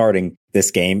he was starting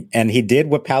this game. And he did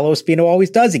what Paolo Espino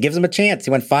always does. He gives him a chance. He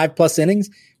went 5+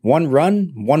 innings, 1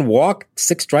 run, 1 walk,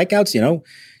 6 strikeouts, you know,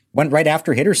 went right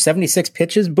after hitters, 76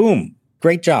 pitches, boom.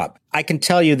 Great job. I can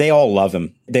tell you they all love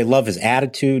him. They love his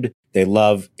attitude. They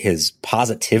love his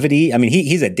positivity. I mean,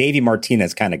 he's a Davey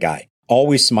Martinez kind of guy,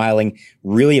 always smiling,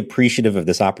 really appreciative of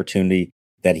this opportunity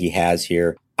that he has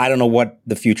here. I don't know what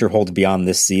the future holds beyond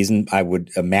this season. I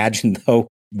would imagine, though,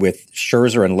 with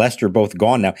Scherzer and Lester both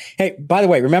gone now. Hey, by the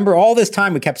way, remember all this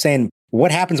time we kept saying,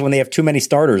 what happens when they have too many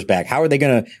starters back? How are they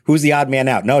going to, who's the odd man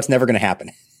out? No, it's never going to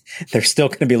happen. They're still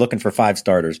going to be looking for 5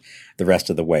 starters the rest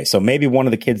of the way. So maybe one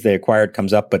of the kids they acquired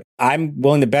comes up, but I'm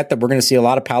willing to bet that we're going to see a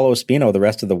lot of Paolo Espino the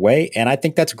rest of the way. And I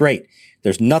think that's great.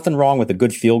 There's nothing wrong with a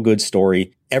good feel-good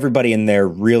story. Everybody in there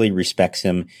really respects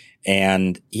him.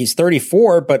 And he's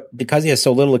 34, but because he has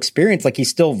so little experience, like he's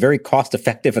still very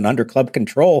cost-effective and under club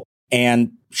control.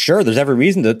 And sure, there's every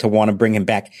reason to want to bring him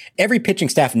back. Every pitching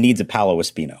staff needs a Paolo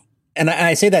Espino. And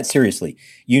I say that seriously.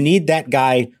 You need that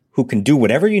guy who can do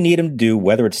whatever you need him to do,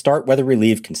 whether it's start, whether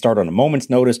relief, can start on a moment's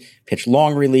notice, pitch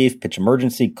long relief, pitch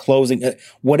emergency, closing,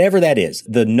 whatever that is.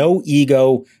 The no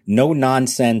ego, no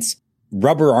nonsense,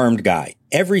 rubber-armed guy.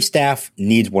 Every staff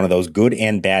needs one of those good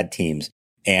and bad teams.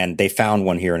 And they found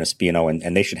one here in Espino,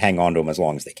 and they should hang on to him as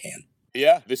long as they can.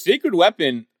 Yeah, the secret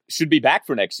weapon should be back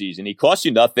for next season. He costs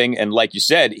you nothing. And like you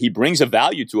said, he brings a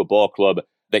value to a ball club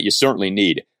that you certainly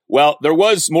need. Well, there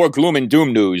was more gloom and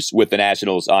doom news with the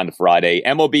Nationals on Friday.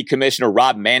 MLB Commissioner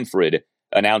Rob Manfred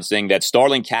announcing that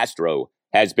Starlin Castro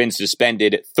has been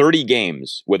suspended 30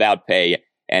 games without pay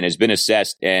and has been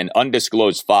assessed an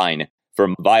undisclosed fine for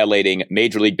violating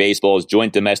Major League Baseball's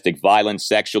joint domestic violence,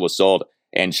 sexual assault,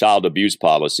 and child abuse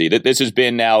policy. This has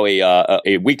been now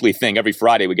a weekly thing. Every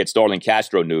Friday we get Starlin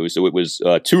Castro news. So it was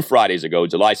 2 Fridays ago,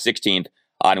 July 16th,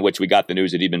 on which we got the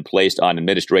news that he'd been placed on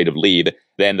administrative leave.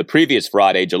 Then the previous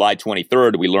Friday, July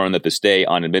 23rd, we learned that the stay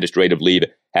on administrative leave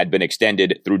had been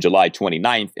extended through July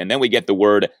 29th. And then we get the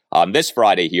word on this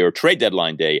Friday here, trade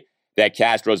deadline day, that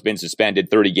Castro's been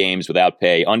suspended 30 games without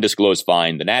pay, undisclosed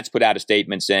fine. The Nats put out a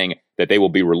statement saying that they will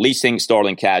be releasing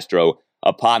Starlin Castro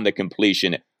upon the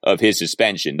completion of his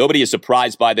suspension. Nobody is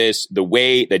surprised by this. The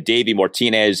way that Davey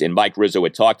Martinez and Mike Rizzo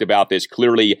had talked about this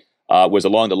clearly was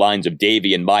along the lines of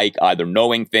Davey and Mike either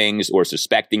knowing things or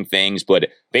suspecting things, but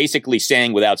basically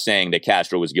saying without saying that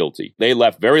Castro was guilty. They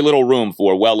left very little room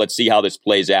for, well, let's see how this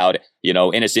plays out,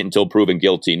 innocent until proven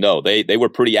guilty. No, they were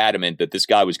pretty adamant that this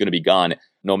guy was going to be gone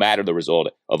no matter the result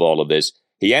of all of this.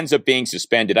 He ends up being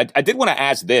suspended. I did want to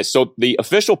ask this. So the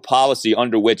official policy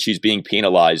under which he's being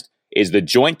penalized is the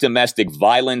Joint Domestic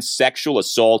Violence, Sexual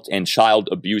Assault, and Child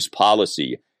Abuse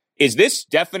Policy. Is this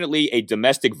definitely a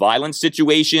domestic violence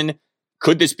situation?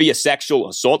 Could this be a sexual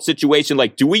assault situation?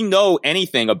 Like, do we know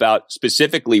anything about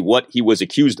specifically what he was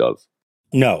accused of?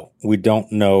 No, we don't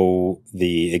know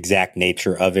the exact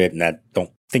nature of it, and I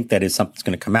don't think that is something that's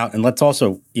going to come out. And let's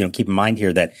also, keep in mind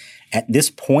here that at this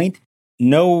point,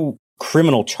 no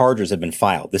criminal charges have been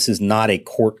filed. This is not a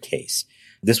court case.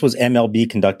 This was MLB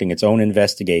conducting its own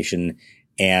investigation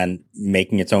and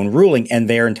making its own ruling, and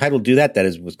they are entitled to do that. That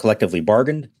was collectively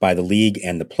bargained by the league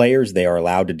and the players. They are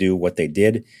allowed to do what they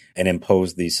did and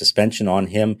impose the suspension on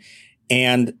him.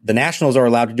 And the Nationals are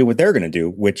allowed to do what they're going to do,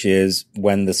 which is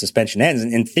when the suspension ends.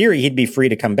 And in theory, he'd be free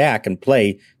to come back and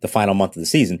play the final month of the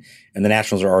season. And the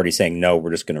Nationals are already saying, no,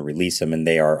 we're just going to release him. And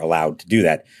they are allowed to do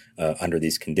that under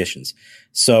these conditions.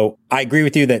 So I agree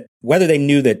with you that whether they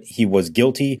knew that he was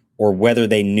guilty or whether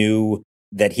they knew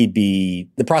that the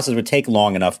process would take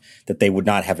long enough that they would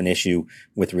not have an issue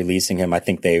with releasing him, I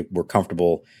think they were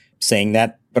comfortable saying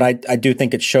that. But I do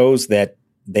think it shows that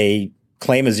they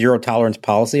claim a zero tolerance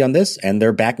policy on this, and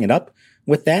they're backing it up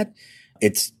with that.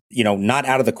 It's, not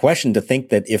out of the question to think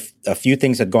that if a few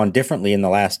things had gone differently in the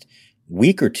last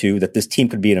week or two, that this team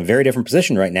could be in a very different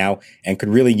position right now and could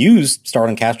really use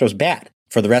Starlin Castro's bat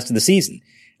for the rest of the season.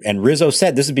 And Rizzo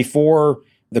said, this is before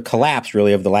the collapse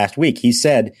really of the last week. He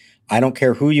said, I don't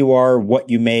care who you are, what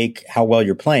you make, how well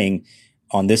you're playing.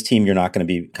 On this team, you're not going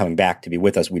to be coming back to be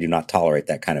with us. We do not tolerate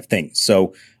that kind of thing.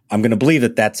 So I'm going to believe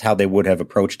that that's how they would have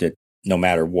approached it no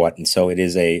matter what. And so it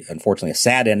is unfortunately a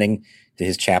sad ending to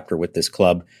his chapter with this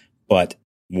club, but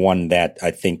one that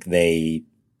I think they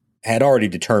had already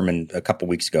determined a couple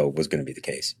weeks ago was going to be the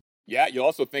case. Yeah, you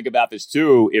also think about this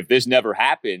too. If this never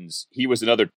happens, he was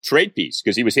another trade piece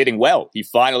because he was hitting well. He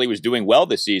finally was doing well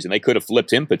this season. They could have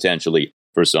flipped him potentially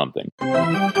for something.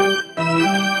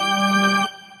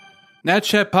 Nat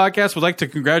Chat Podcast would like to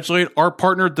congratulate our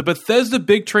partner, the Bethesda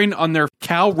Big Train, on their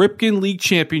Cal Ripken League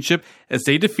Championship as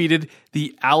they defeated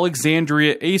the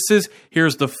Alexandria Aces.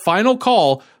 Here's the final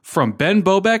call from Ben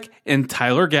Bobek and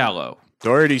Tyler Gallo.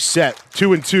 Already set,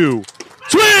 2-2.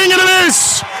 Swing and a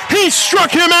miss! He struck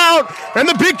him out, and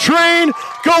the Big Train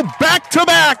go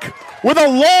back-to-back with a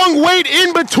long wait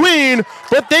in between,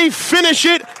 but they finish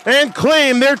it and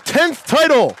claim their 10th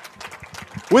title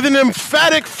with an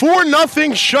emphatic 4-0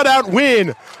 shutout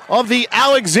win of the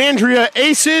Alexandria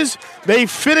Aces. They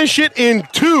finish it in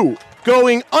 2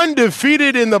 going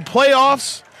undefeated in the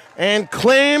playoffs and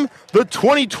claim the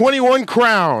 2021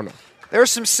 crown.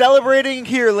 There's some celebrating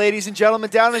here, ladies and gentlemen,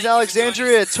 down in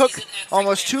Alexandria. It took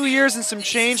almost 2 years and some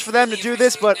change for them to do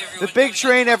this, but the Big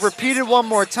Train have repeated one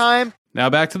more time. Now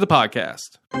back to the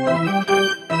podcast.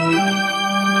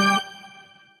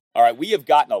 All right, we have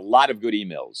gotten a lot of good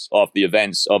emails off the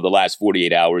events of the last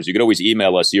 48 hours. You can always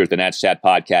email us here at the Nats Chat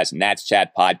Podcast,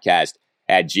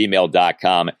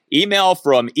 natschatpodcast@gmail.com. Email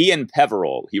from Ian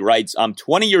Peverell. He writes, I'm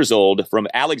 20 years old from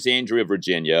Alexandria,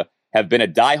 Virginia. Have been a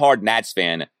diehard Nats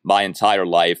fan my entire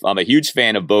life. I'm a huge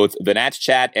fan of both the Nats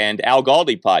Chat and Al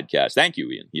Galdi podcast. Thank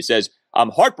you, Ian. He says,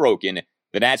 I'm heartbroken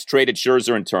the Nats traded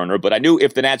Scherzer and Turner, but I knew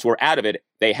if the Nats were out of it,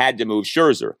 they had to move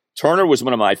Scherzer. Turner was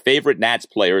one of my favorite Nats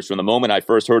players from the moment I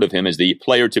first heard of him as the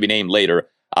player to be named later.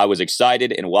 I was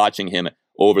excited in watching him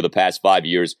over the past 5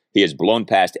 years. He has blown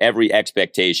past every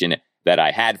expectation that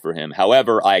I had for him.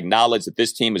 However, I acknowledge that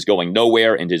this team is going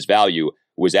nowhere and his value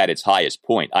was at its highest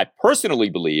point. I personally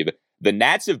believe the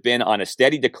Nats have been on a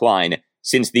steady decline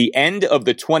since the end of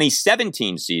the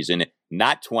 2017 season,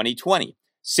 not 2020.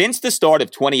 Since the start of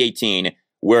 2018,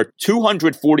 we're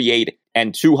 248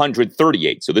 and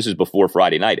 238. So this is before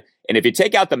Friday night. And if you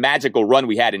take out the magical run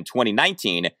we had in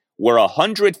 2019, we're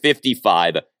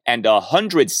 155 and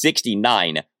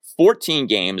 169, 14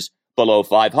 games below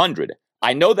 500.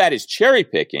 I know that is cherry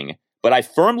picking, but I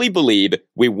firmly believe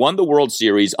we won the World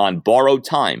Series on borrowed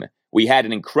time. We had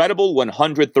an incredible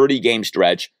 130-game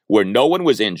stretch where no one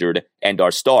was injured and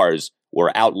our stars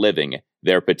were outliving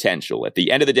their potential. At the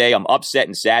end of the day, I'm upset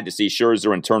and sad to see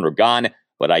Scherzer and Turner gone,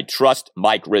 but I trust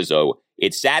Mike Rizzo.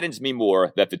 It saddens me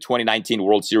more that the 2019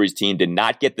 World Series team did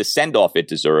not get the send-off it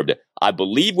deserved. I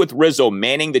believe with Rizzo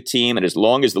manning the team, and as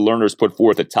long as the Lerners put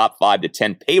forth a top 5 to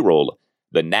 10 payroll,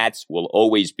 the Nats will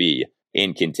always be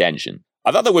in contention.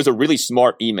 I thought that was a really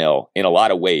smart email in a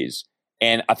lot of ways.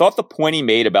 And I thought the point he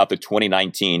made about the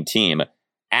 2019 team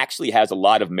actually has a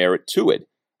lot of merit to it.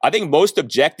 I think most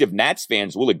objective Nats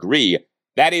fans will agree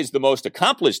that is the most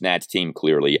accomplished Nats team,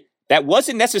 clearly. That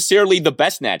wasn't necessarily the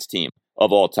best Nats team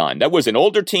of all time. That was an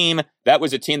older team. That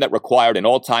was a team that required an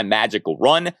all-time magical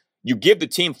run. You give the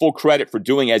team full credit for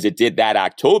doing as it did that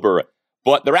October,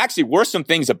 but there actually were some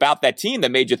things about that team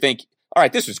that made you think, all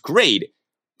right, this is great,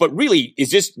 but really,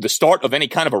 is this the start of any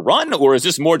kind of a run, or is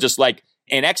this more just like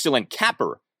an excellent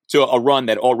capper to a run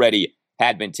that already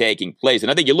had been taking place?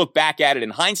 And I think you look back at it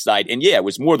in hindsight, and yeah, it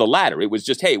was more the latter. It was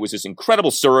just, hey, it was this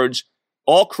incredible surge.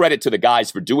 All credit to the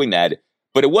guys for doing that.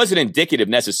 But it wasn't indicative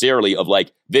necessarily of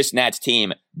like this Nats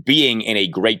team being in a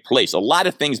great place. A lot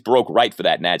of things broke right for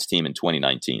that Nats team in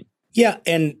 2019. Yeah,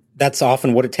 and that's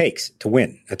often what it takes to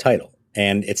win a title.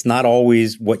 And it's not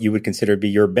always what you would consider to be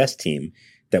your best team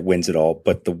that wins it all,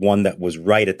 but the one that was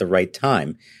right at the right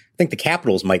time. I think the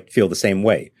Capitals might feel the same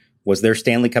way. Was their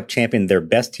Stanley Cup champion their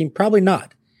best team? Probably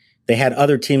not. They had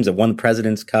other teams that won the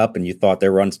President's Cup and you thought they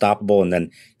were unstoppable, and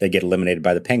then they get eliminated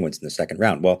by the Penguins in the second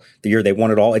round. Well, the year they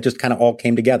won it all, it just kind of all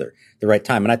came together at the right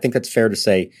time. And I think that's fair to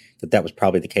say that that was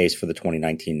probably the case for the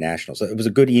 2019 Nationals. So it was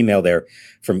a good email there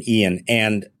from Ian.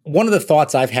 And one of the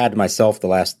thoughts I've had to myself the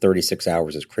last 36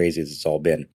 hours, as crazy as it's all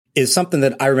been, is something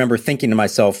that I remember thinking to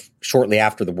myself shortly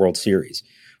after the World Series,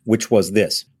 which was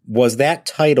this. Was that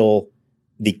title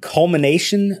the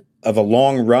culmination of a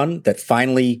long run that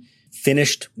finally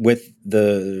finished with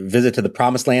the visit to the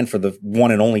promised land for the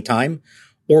one and only time?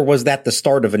 Or was that the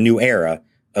start of a new era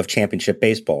of championship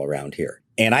baseball around here?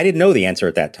 And I didn't know the answer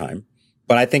at that time,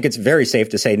 but I think it's very safe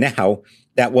to say now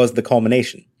that was the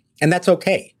culmination. And that's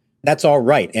okay. That's all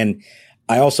right. And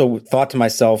I also thought to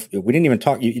myself, we didn't even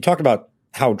talk, you talked about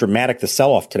how dramatic the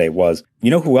sell-off today was.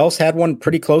 You know who else had one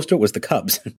pretty close to it? Was the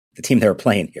Cubs, the team they were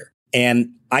playing here.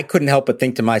 And I couldn't help but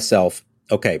think to myself,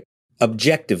 okay,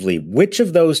 objectively, which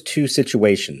of those two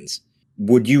situations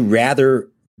would you rather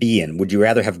be in? Would you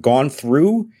rather have gone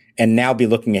through and now be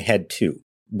looking ahead to?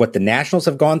 What the Nationals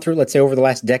have gone through, let's say over the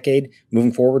last decade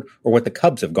moving forward, or what the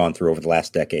Cubs have gone through over the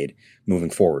last decade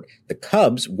moving forward? The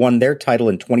Cubs won their title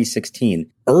in 2016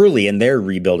 early in their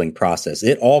rebuilding process.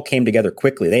 It all came together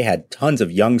quickly. They had tons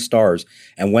of young stars.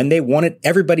 And when they won it,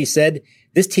 everybody said,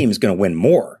 this team is going to win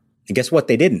more. And guess what?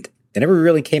 They didn't. They never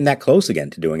really came that close again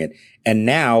to doing it. And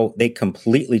now they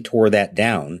completely tore that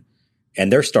down and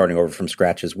they're starting over from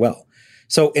scratch as well.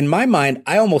 So in my mind,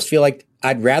 I almost feel like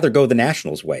I'd rather go the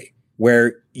Nationals way,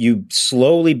 where you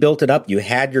slowly built it up. You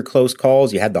had your close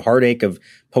calls. You had the heartache of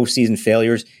postseason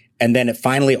failures. And then it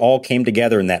finally all came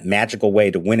together in that magical way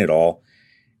to win it all.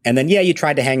 And then, yeah, you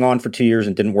tried to hang on for 2 years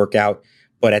and didn't work out.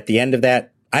 But at the end of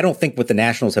that, I don't think what the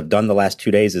Nationals have done the last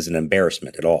 2 days is an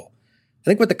embarrassment at all. I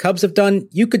think what the Cubs have done,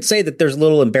 you could say that there's a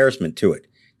little embarrassment to it,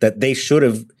 that they should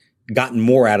have gotten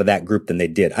more out of that group than they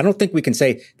did. I don't think we can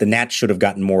say the Nats should have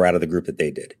gotten more out of the group that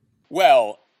they did.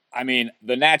 Well, I mean,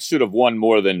 the Nats should have won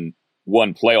more than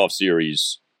one playoff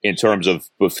series in terms of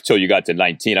until you got to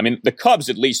 19. I mean, the Cubs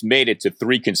at least made it to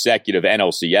 3 consecutive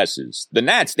NLCSs. The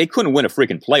Nats, they couldn't win a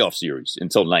freaking playoff series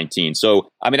until 19. So,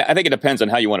 I mean, I think it depends on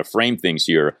how you want to frame things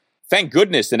here. Thank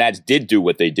goodness the Nats did do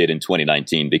what they did in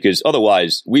 2019, because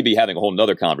otherwise we'd be having a whole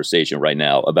nother conversation right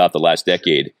now about the last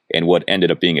decade and what ended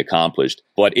up being accomplished.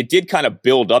 But it did kind of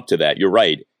build up to that. You're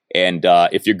right. And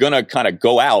if you're going to kind of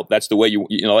go out, that's the way you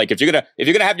know, like if you're going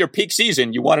to have your peak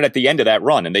season, you want it at the end of that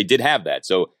run. And they did have that.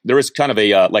 So there is kind of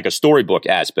a like a storybook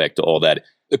aspect to all that.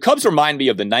 The Cubs remind me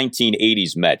of the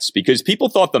 1980s Mets, because people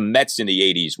thought the Mets in the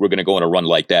 80s were going to go on a run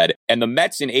like that. And the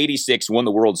Mets in 86 won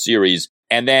the World Series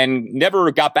and then never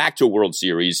got back to a World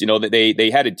Series. You know,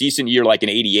 they had a decent year like in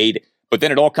 88, but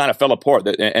then it all kind of fell apart.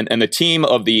 And the team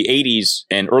of the 80s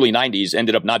and early 90s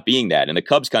ended up not being that. And the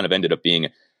Cubs kind of ended up being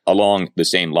along the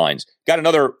same lines. Got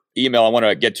another email I want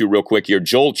to get to real quick here.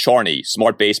 Joel Charney,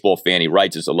 smart baseball fan. He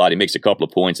writes us a lot. He makes a couple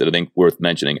of points that I think worth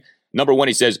mentioning. Number one,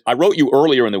 he says, I wrote you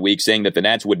earlier in the week saying that the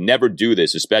Nats would never do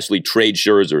this, especially trade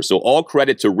Scherzer. So all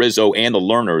credit to Rizzo and the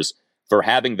Lerners for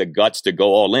having the guts to go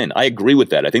all in. I agree with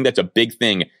that. I think that's a big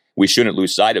thing we shouldn't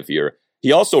lose sight of here.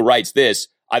 He also writes this,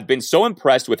 I've been so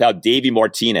impressed with how Davey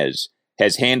Martinez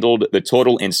has handled the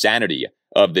total insanity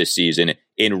of this season.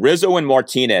 In Rizzo and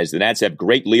Martinez, the Nats have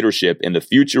great leadership and the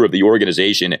future of the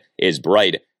organization is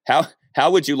bright.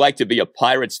 How would you like to be a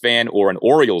Pirates fan or an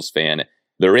Orioles fan?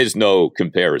 There is no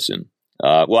comparison.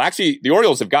 Well, actually, the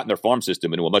Orioles have gotten their farm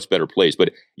system into a much better place.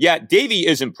 But yeah, Davey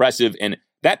is impressive. And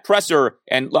that presser,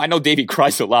 and I know Davey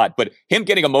cries a lot, but him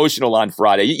getting emotional on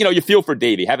Friday, you know, you feel for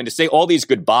Davey having to say all these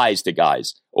goodbyes to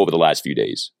guys over the last few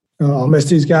days. I'll miss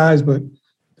these guys, but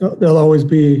we'll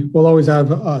always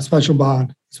have a special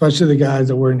bond, especially the guys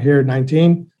that weren't here at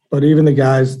 19, but even the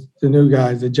new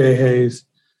guys, the Jay Hayes,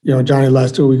 you know, Johnny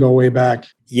Lester, we go way back.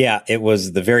 Yeah, it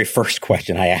was the very first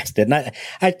question I asked it. And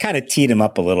I kind of teed him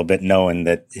up a little bit, knowing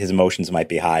that his emotions might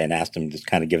be high, and asked him to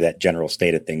kind of give that general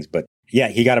state of things. But yeah,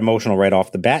 he got emotional right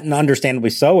off the bat, and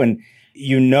understandably so. And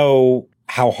you know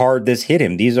how hard this hit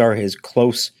him. These are his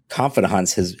close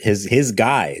confidants, his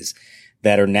guys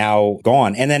that are now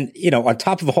gone. And then, you know, on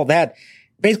top of all that,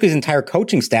 basically his entire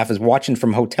coaching staff is watching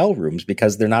from hotel rooms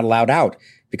because they're not allowed out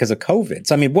because of COVID.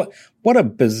 So, I mean, what a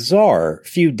bizarre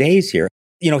few days here.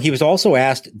 You know, he was also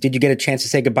asked, did you get a chance to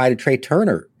say goodbye to Trey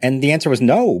Turner? And the answer was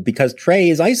no, because Trey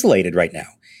is isolated right now.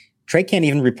 Trey can't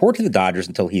even report to the Dodgers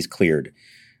until he's cleared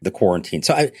the quarantine.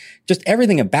 So just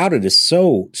everything about it is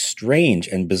so strange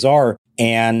and bizarre.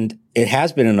 And it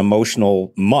has been an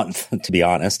emotional month, to be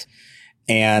honest.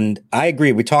 And I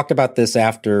agree. We talked about this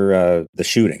after the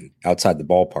shooting outside the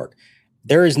ballpark.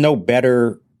 There is no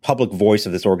better public voice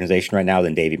of this organization right now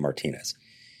than Davey Martinez.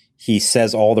 He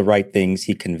says all the right things.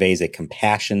 He conveys a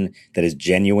compassion that is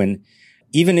genuine.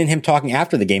 Even in him talking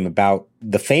after the game about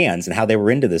the fans and how they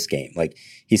were into this game. Like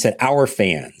he said, our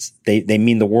fans, they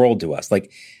mean the world to us.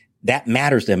 Like that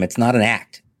matters to him. It's not an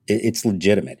act. It's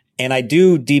legitimate. And I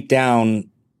do deep down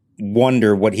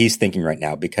wonder what he's thinking right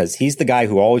now, because he's the guy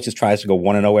who always just tries to go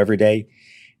 1-0 every day.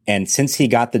 And since he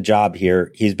got the job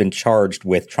here, he's been charged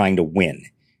with trying to win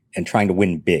and trying to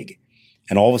win big.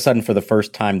 And all of a sudden, for the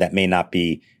first time, that may not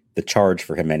be the charge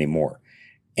for him anymore.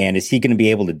 And is he going to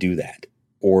be able to do that?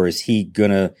 Or is he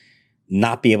going to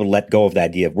not be able to let go of the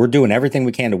idea of we're doing everything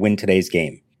we can to win today's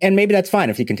game? And maybe that's fine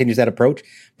if he continues that approach.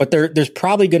 But there's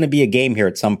probably going to be a game here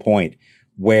at some point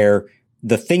where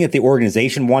the thing that the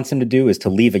organization wants him to do is to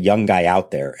leave a young guy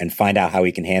out there and find out how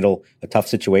he can handle a tough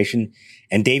situation.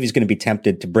 And Davey's going to be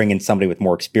tempted to bring in somebody with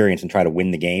more experience and try to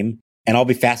win the game. And I'll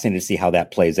be fascinated to see how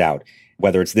that plays out,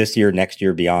 whether it's this year, next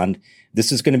year, beyond.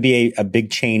 This is going to be a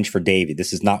big change for Davey.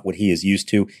 This is not what he is used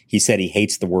to. He said he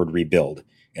hates the word rebuild,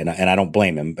 and I don't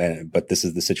blame him, but this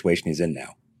is the situation he's in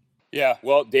now. Yeah,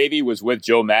 well, Davey was with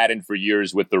Joe Madden for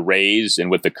years with the Rays and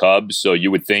with the Cubs, so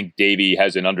you would think Davey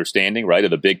has an understanding, right,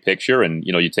 of the big picture, and,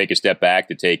 you know, you take a step back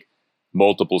to take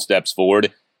multiple steps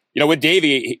forward. You know, with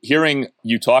Davey, hearing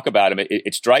you talk about him,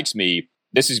 it strikes me,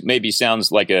 this is maybe sounds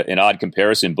like an odd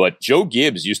comparison, but Joe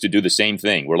Gibbs used to do the same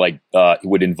thing, where like he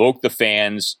would invoke the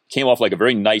fans, came off like a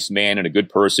very nice man and a good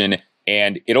person,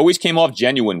 and it always came off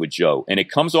genuine with Joe, and it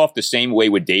comes off the same way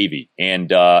with Davey. And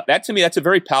that, to me, that's a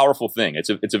very powerful thing.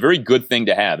 It's a very good thing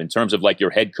to have in terms of like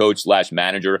your head coach /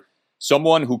 manager,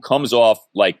 someone who comes off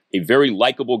like a very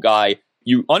likable guy.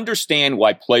 You understand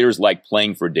why players like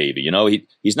playing for Davey. You know,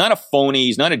 he's not a phony.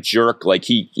 He's not a jerk. Like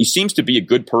he seems to be a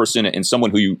good person and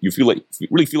someone who you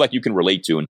really feel like you can relate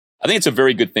to. And I think it's a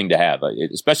very good thing to have,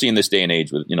 especially in this day and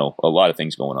age with, a lot of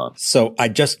things going on. So I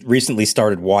just recently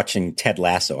started watching Ted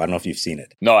Lasso. I don't know if you've seen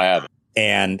it. No, I haven't.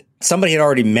 And somebody had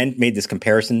already made this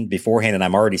comparison beforehand, and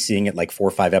I'm already seeing it like 4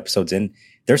 or 5 episodes in.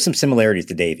 There's some similarities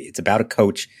to Davey. It's about a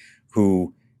coach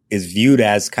who is viewed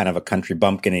as kind of a country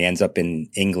bumpkin, and he ends up in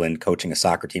England coaching a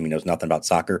soccer team. He knows nothing about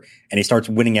soccer, and he starts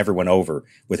winning everyone over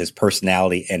with his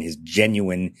personality and his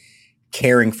genuine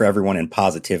caring for everyone and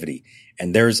positivity.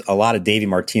 And there's a lot of Davey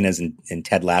Martinez in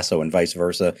Ted Lasso and vice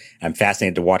versa. I'm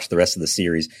fascinated to watch the rest of the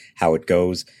series, how it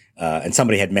goes. And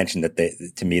somebody had mentioned that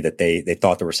they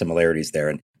thought there were similarities there.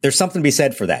 And there's something to be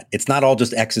said for that. It's not all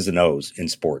just X's and O's in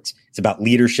sports. It's about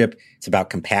leadership. It's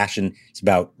about compassion. It's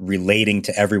about relating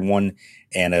to everyone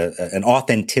and an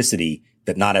authenticity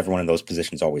that not everyone in those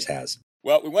positions always has.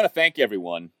 Well, we want to thank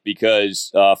everyone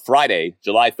because Friday,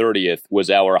 July 30th, was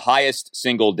our highest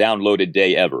single downloaded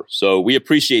day ever. So we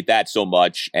appreciate that so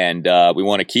much, and we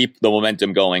want to keep the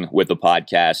momentum going with the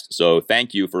podcast. So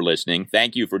thank you for listening.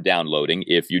 Thank you for downloading.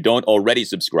 If you don't already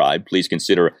subscribe, please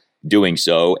consider doing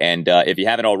so. And if you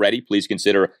haven't already, please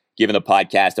consider giving the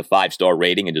podcast a 5-star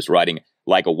rating and just writing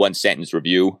like a 1-sentence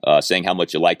review saying how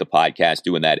much you like the podcast.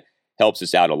 Doing that helps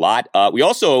us out a lot. We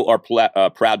also are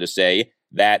proud to say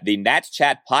that the Nats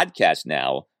Chat podcast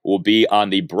now will be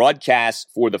on the broadcast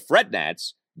for the Fred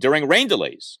Nats during rain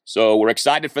delays. So we're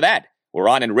excited for that. We're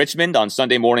on in Richmond on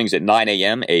Sunday mornings at 9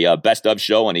 a.m., a best of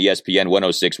show on ESPN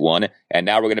 106.1. And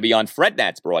now we're going to be on Fred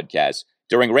Nats broadcast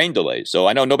during rain delays. So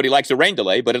I know nobody likes a rain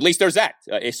delay, but at least there's that,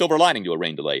 a silver lining to a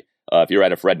rain delay if you're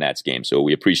at a Fred Nats game. So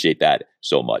we appreciate that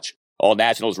so much. All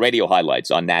Nationals radio highlights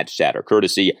on Nats Chatter,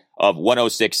 courtesy of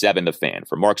 106.7 The Fan.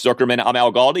 For Mark Zuckerman, I'm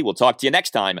Al Galdi. We'll talk to you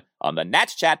next time on the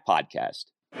Nats Chat podcast.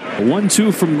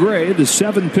 1-2 from Gray. The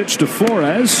 7 pitch to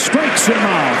Flores. Strikes him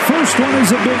out. First one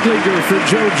is a big leaguer for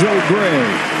JoJo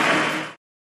Gray.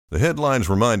 The headlines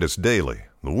remind us daily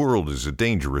the world is a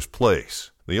dangerous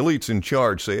place. The elites in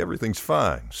charge say everything's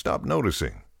fine. Stop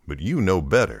noticing. But you know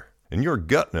better. And your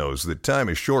gut knows that time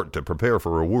is short to prepare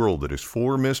for a world that is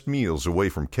 4 missed meals away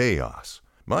from chaos.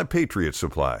 My Patriot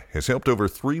Supply has helped over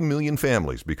 3 million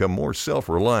families become more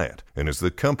self-reliant and is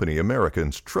the company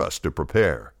Americans trust to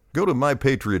prepare. Go to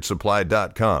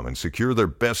MyPatriotSupply.com and secure their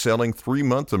best-selling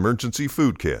 3-month emergency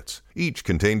food kits. Each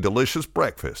contain delicious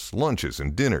breakfasts, lunches,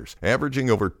 and dinners, averaging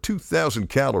over 2,000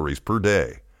 calories per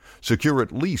day. Secure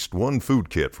at least 1 food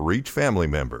kit for each family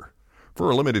member. For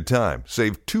a limited time,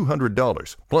 save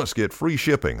 $200, plus get free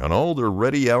shipping on all their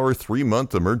Ready Hour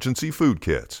 3-month emergency food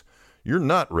kits. You're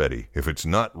not ready if it's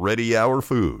not Ready Hour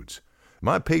Foods.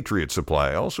 My Patriot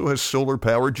Supply also has solar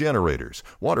power generators,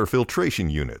 water filtration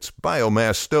units,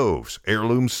 biomass stoves,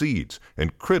 heirloom seeds,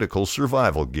 and critical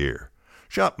survival gear.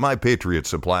 Shop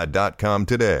MyPatriotSupply.com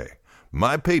today.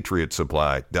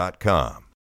 MyPatriotSupply.com.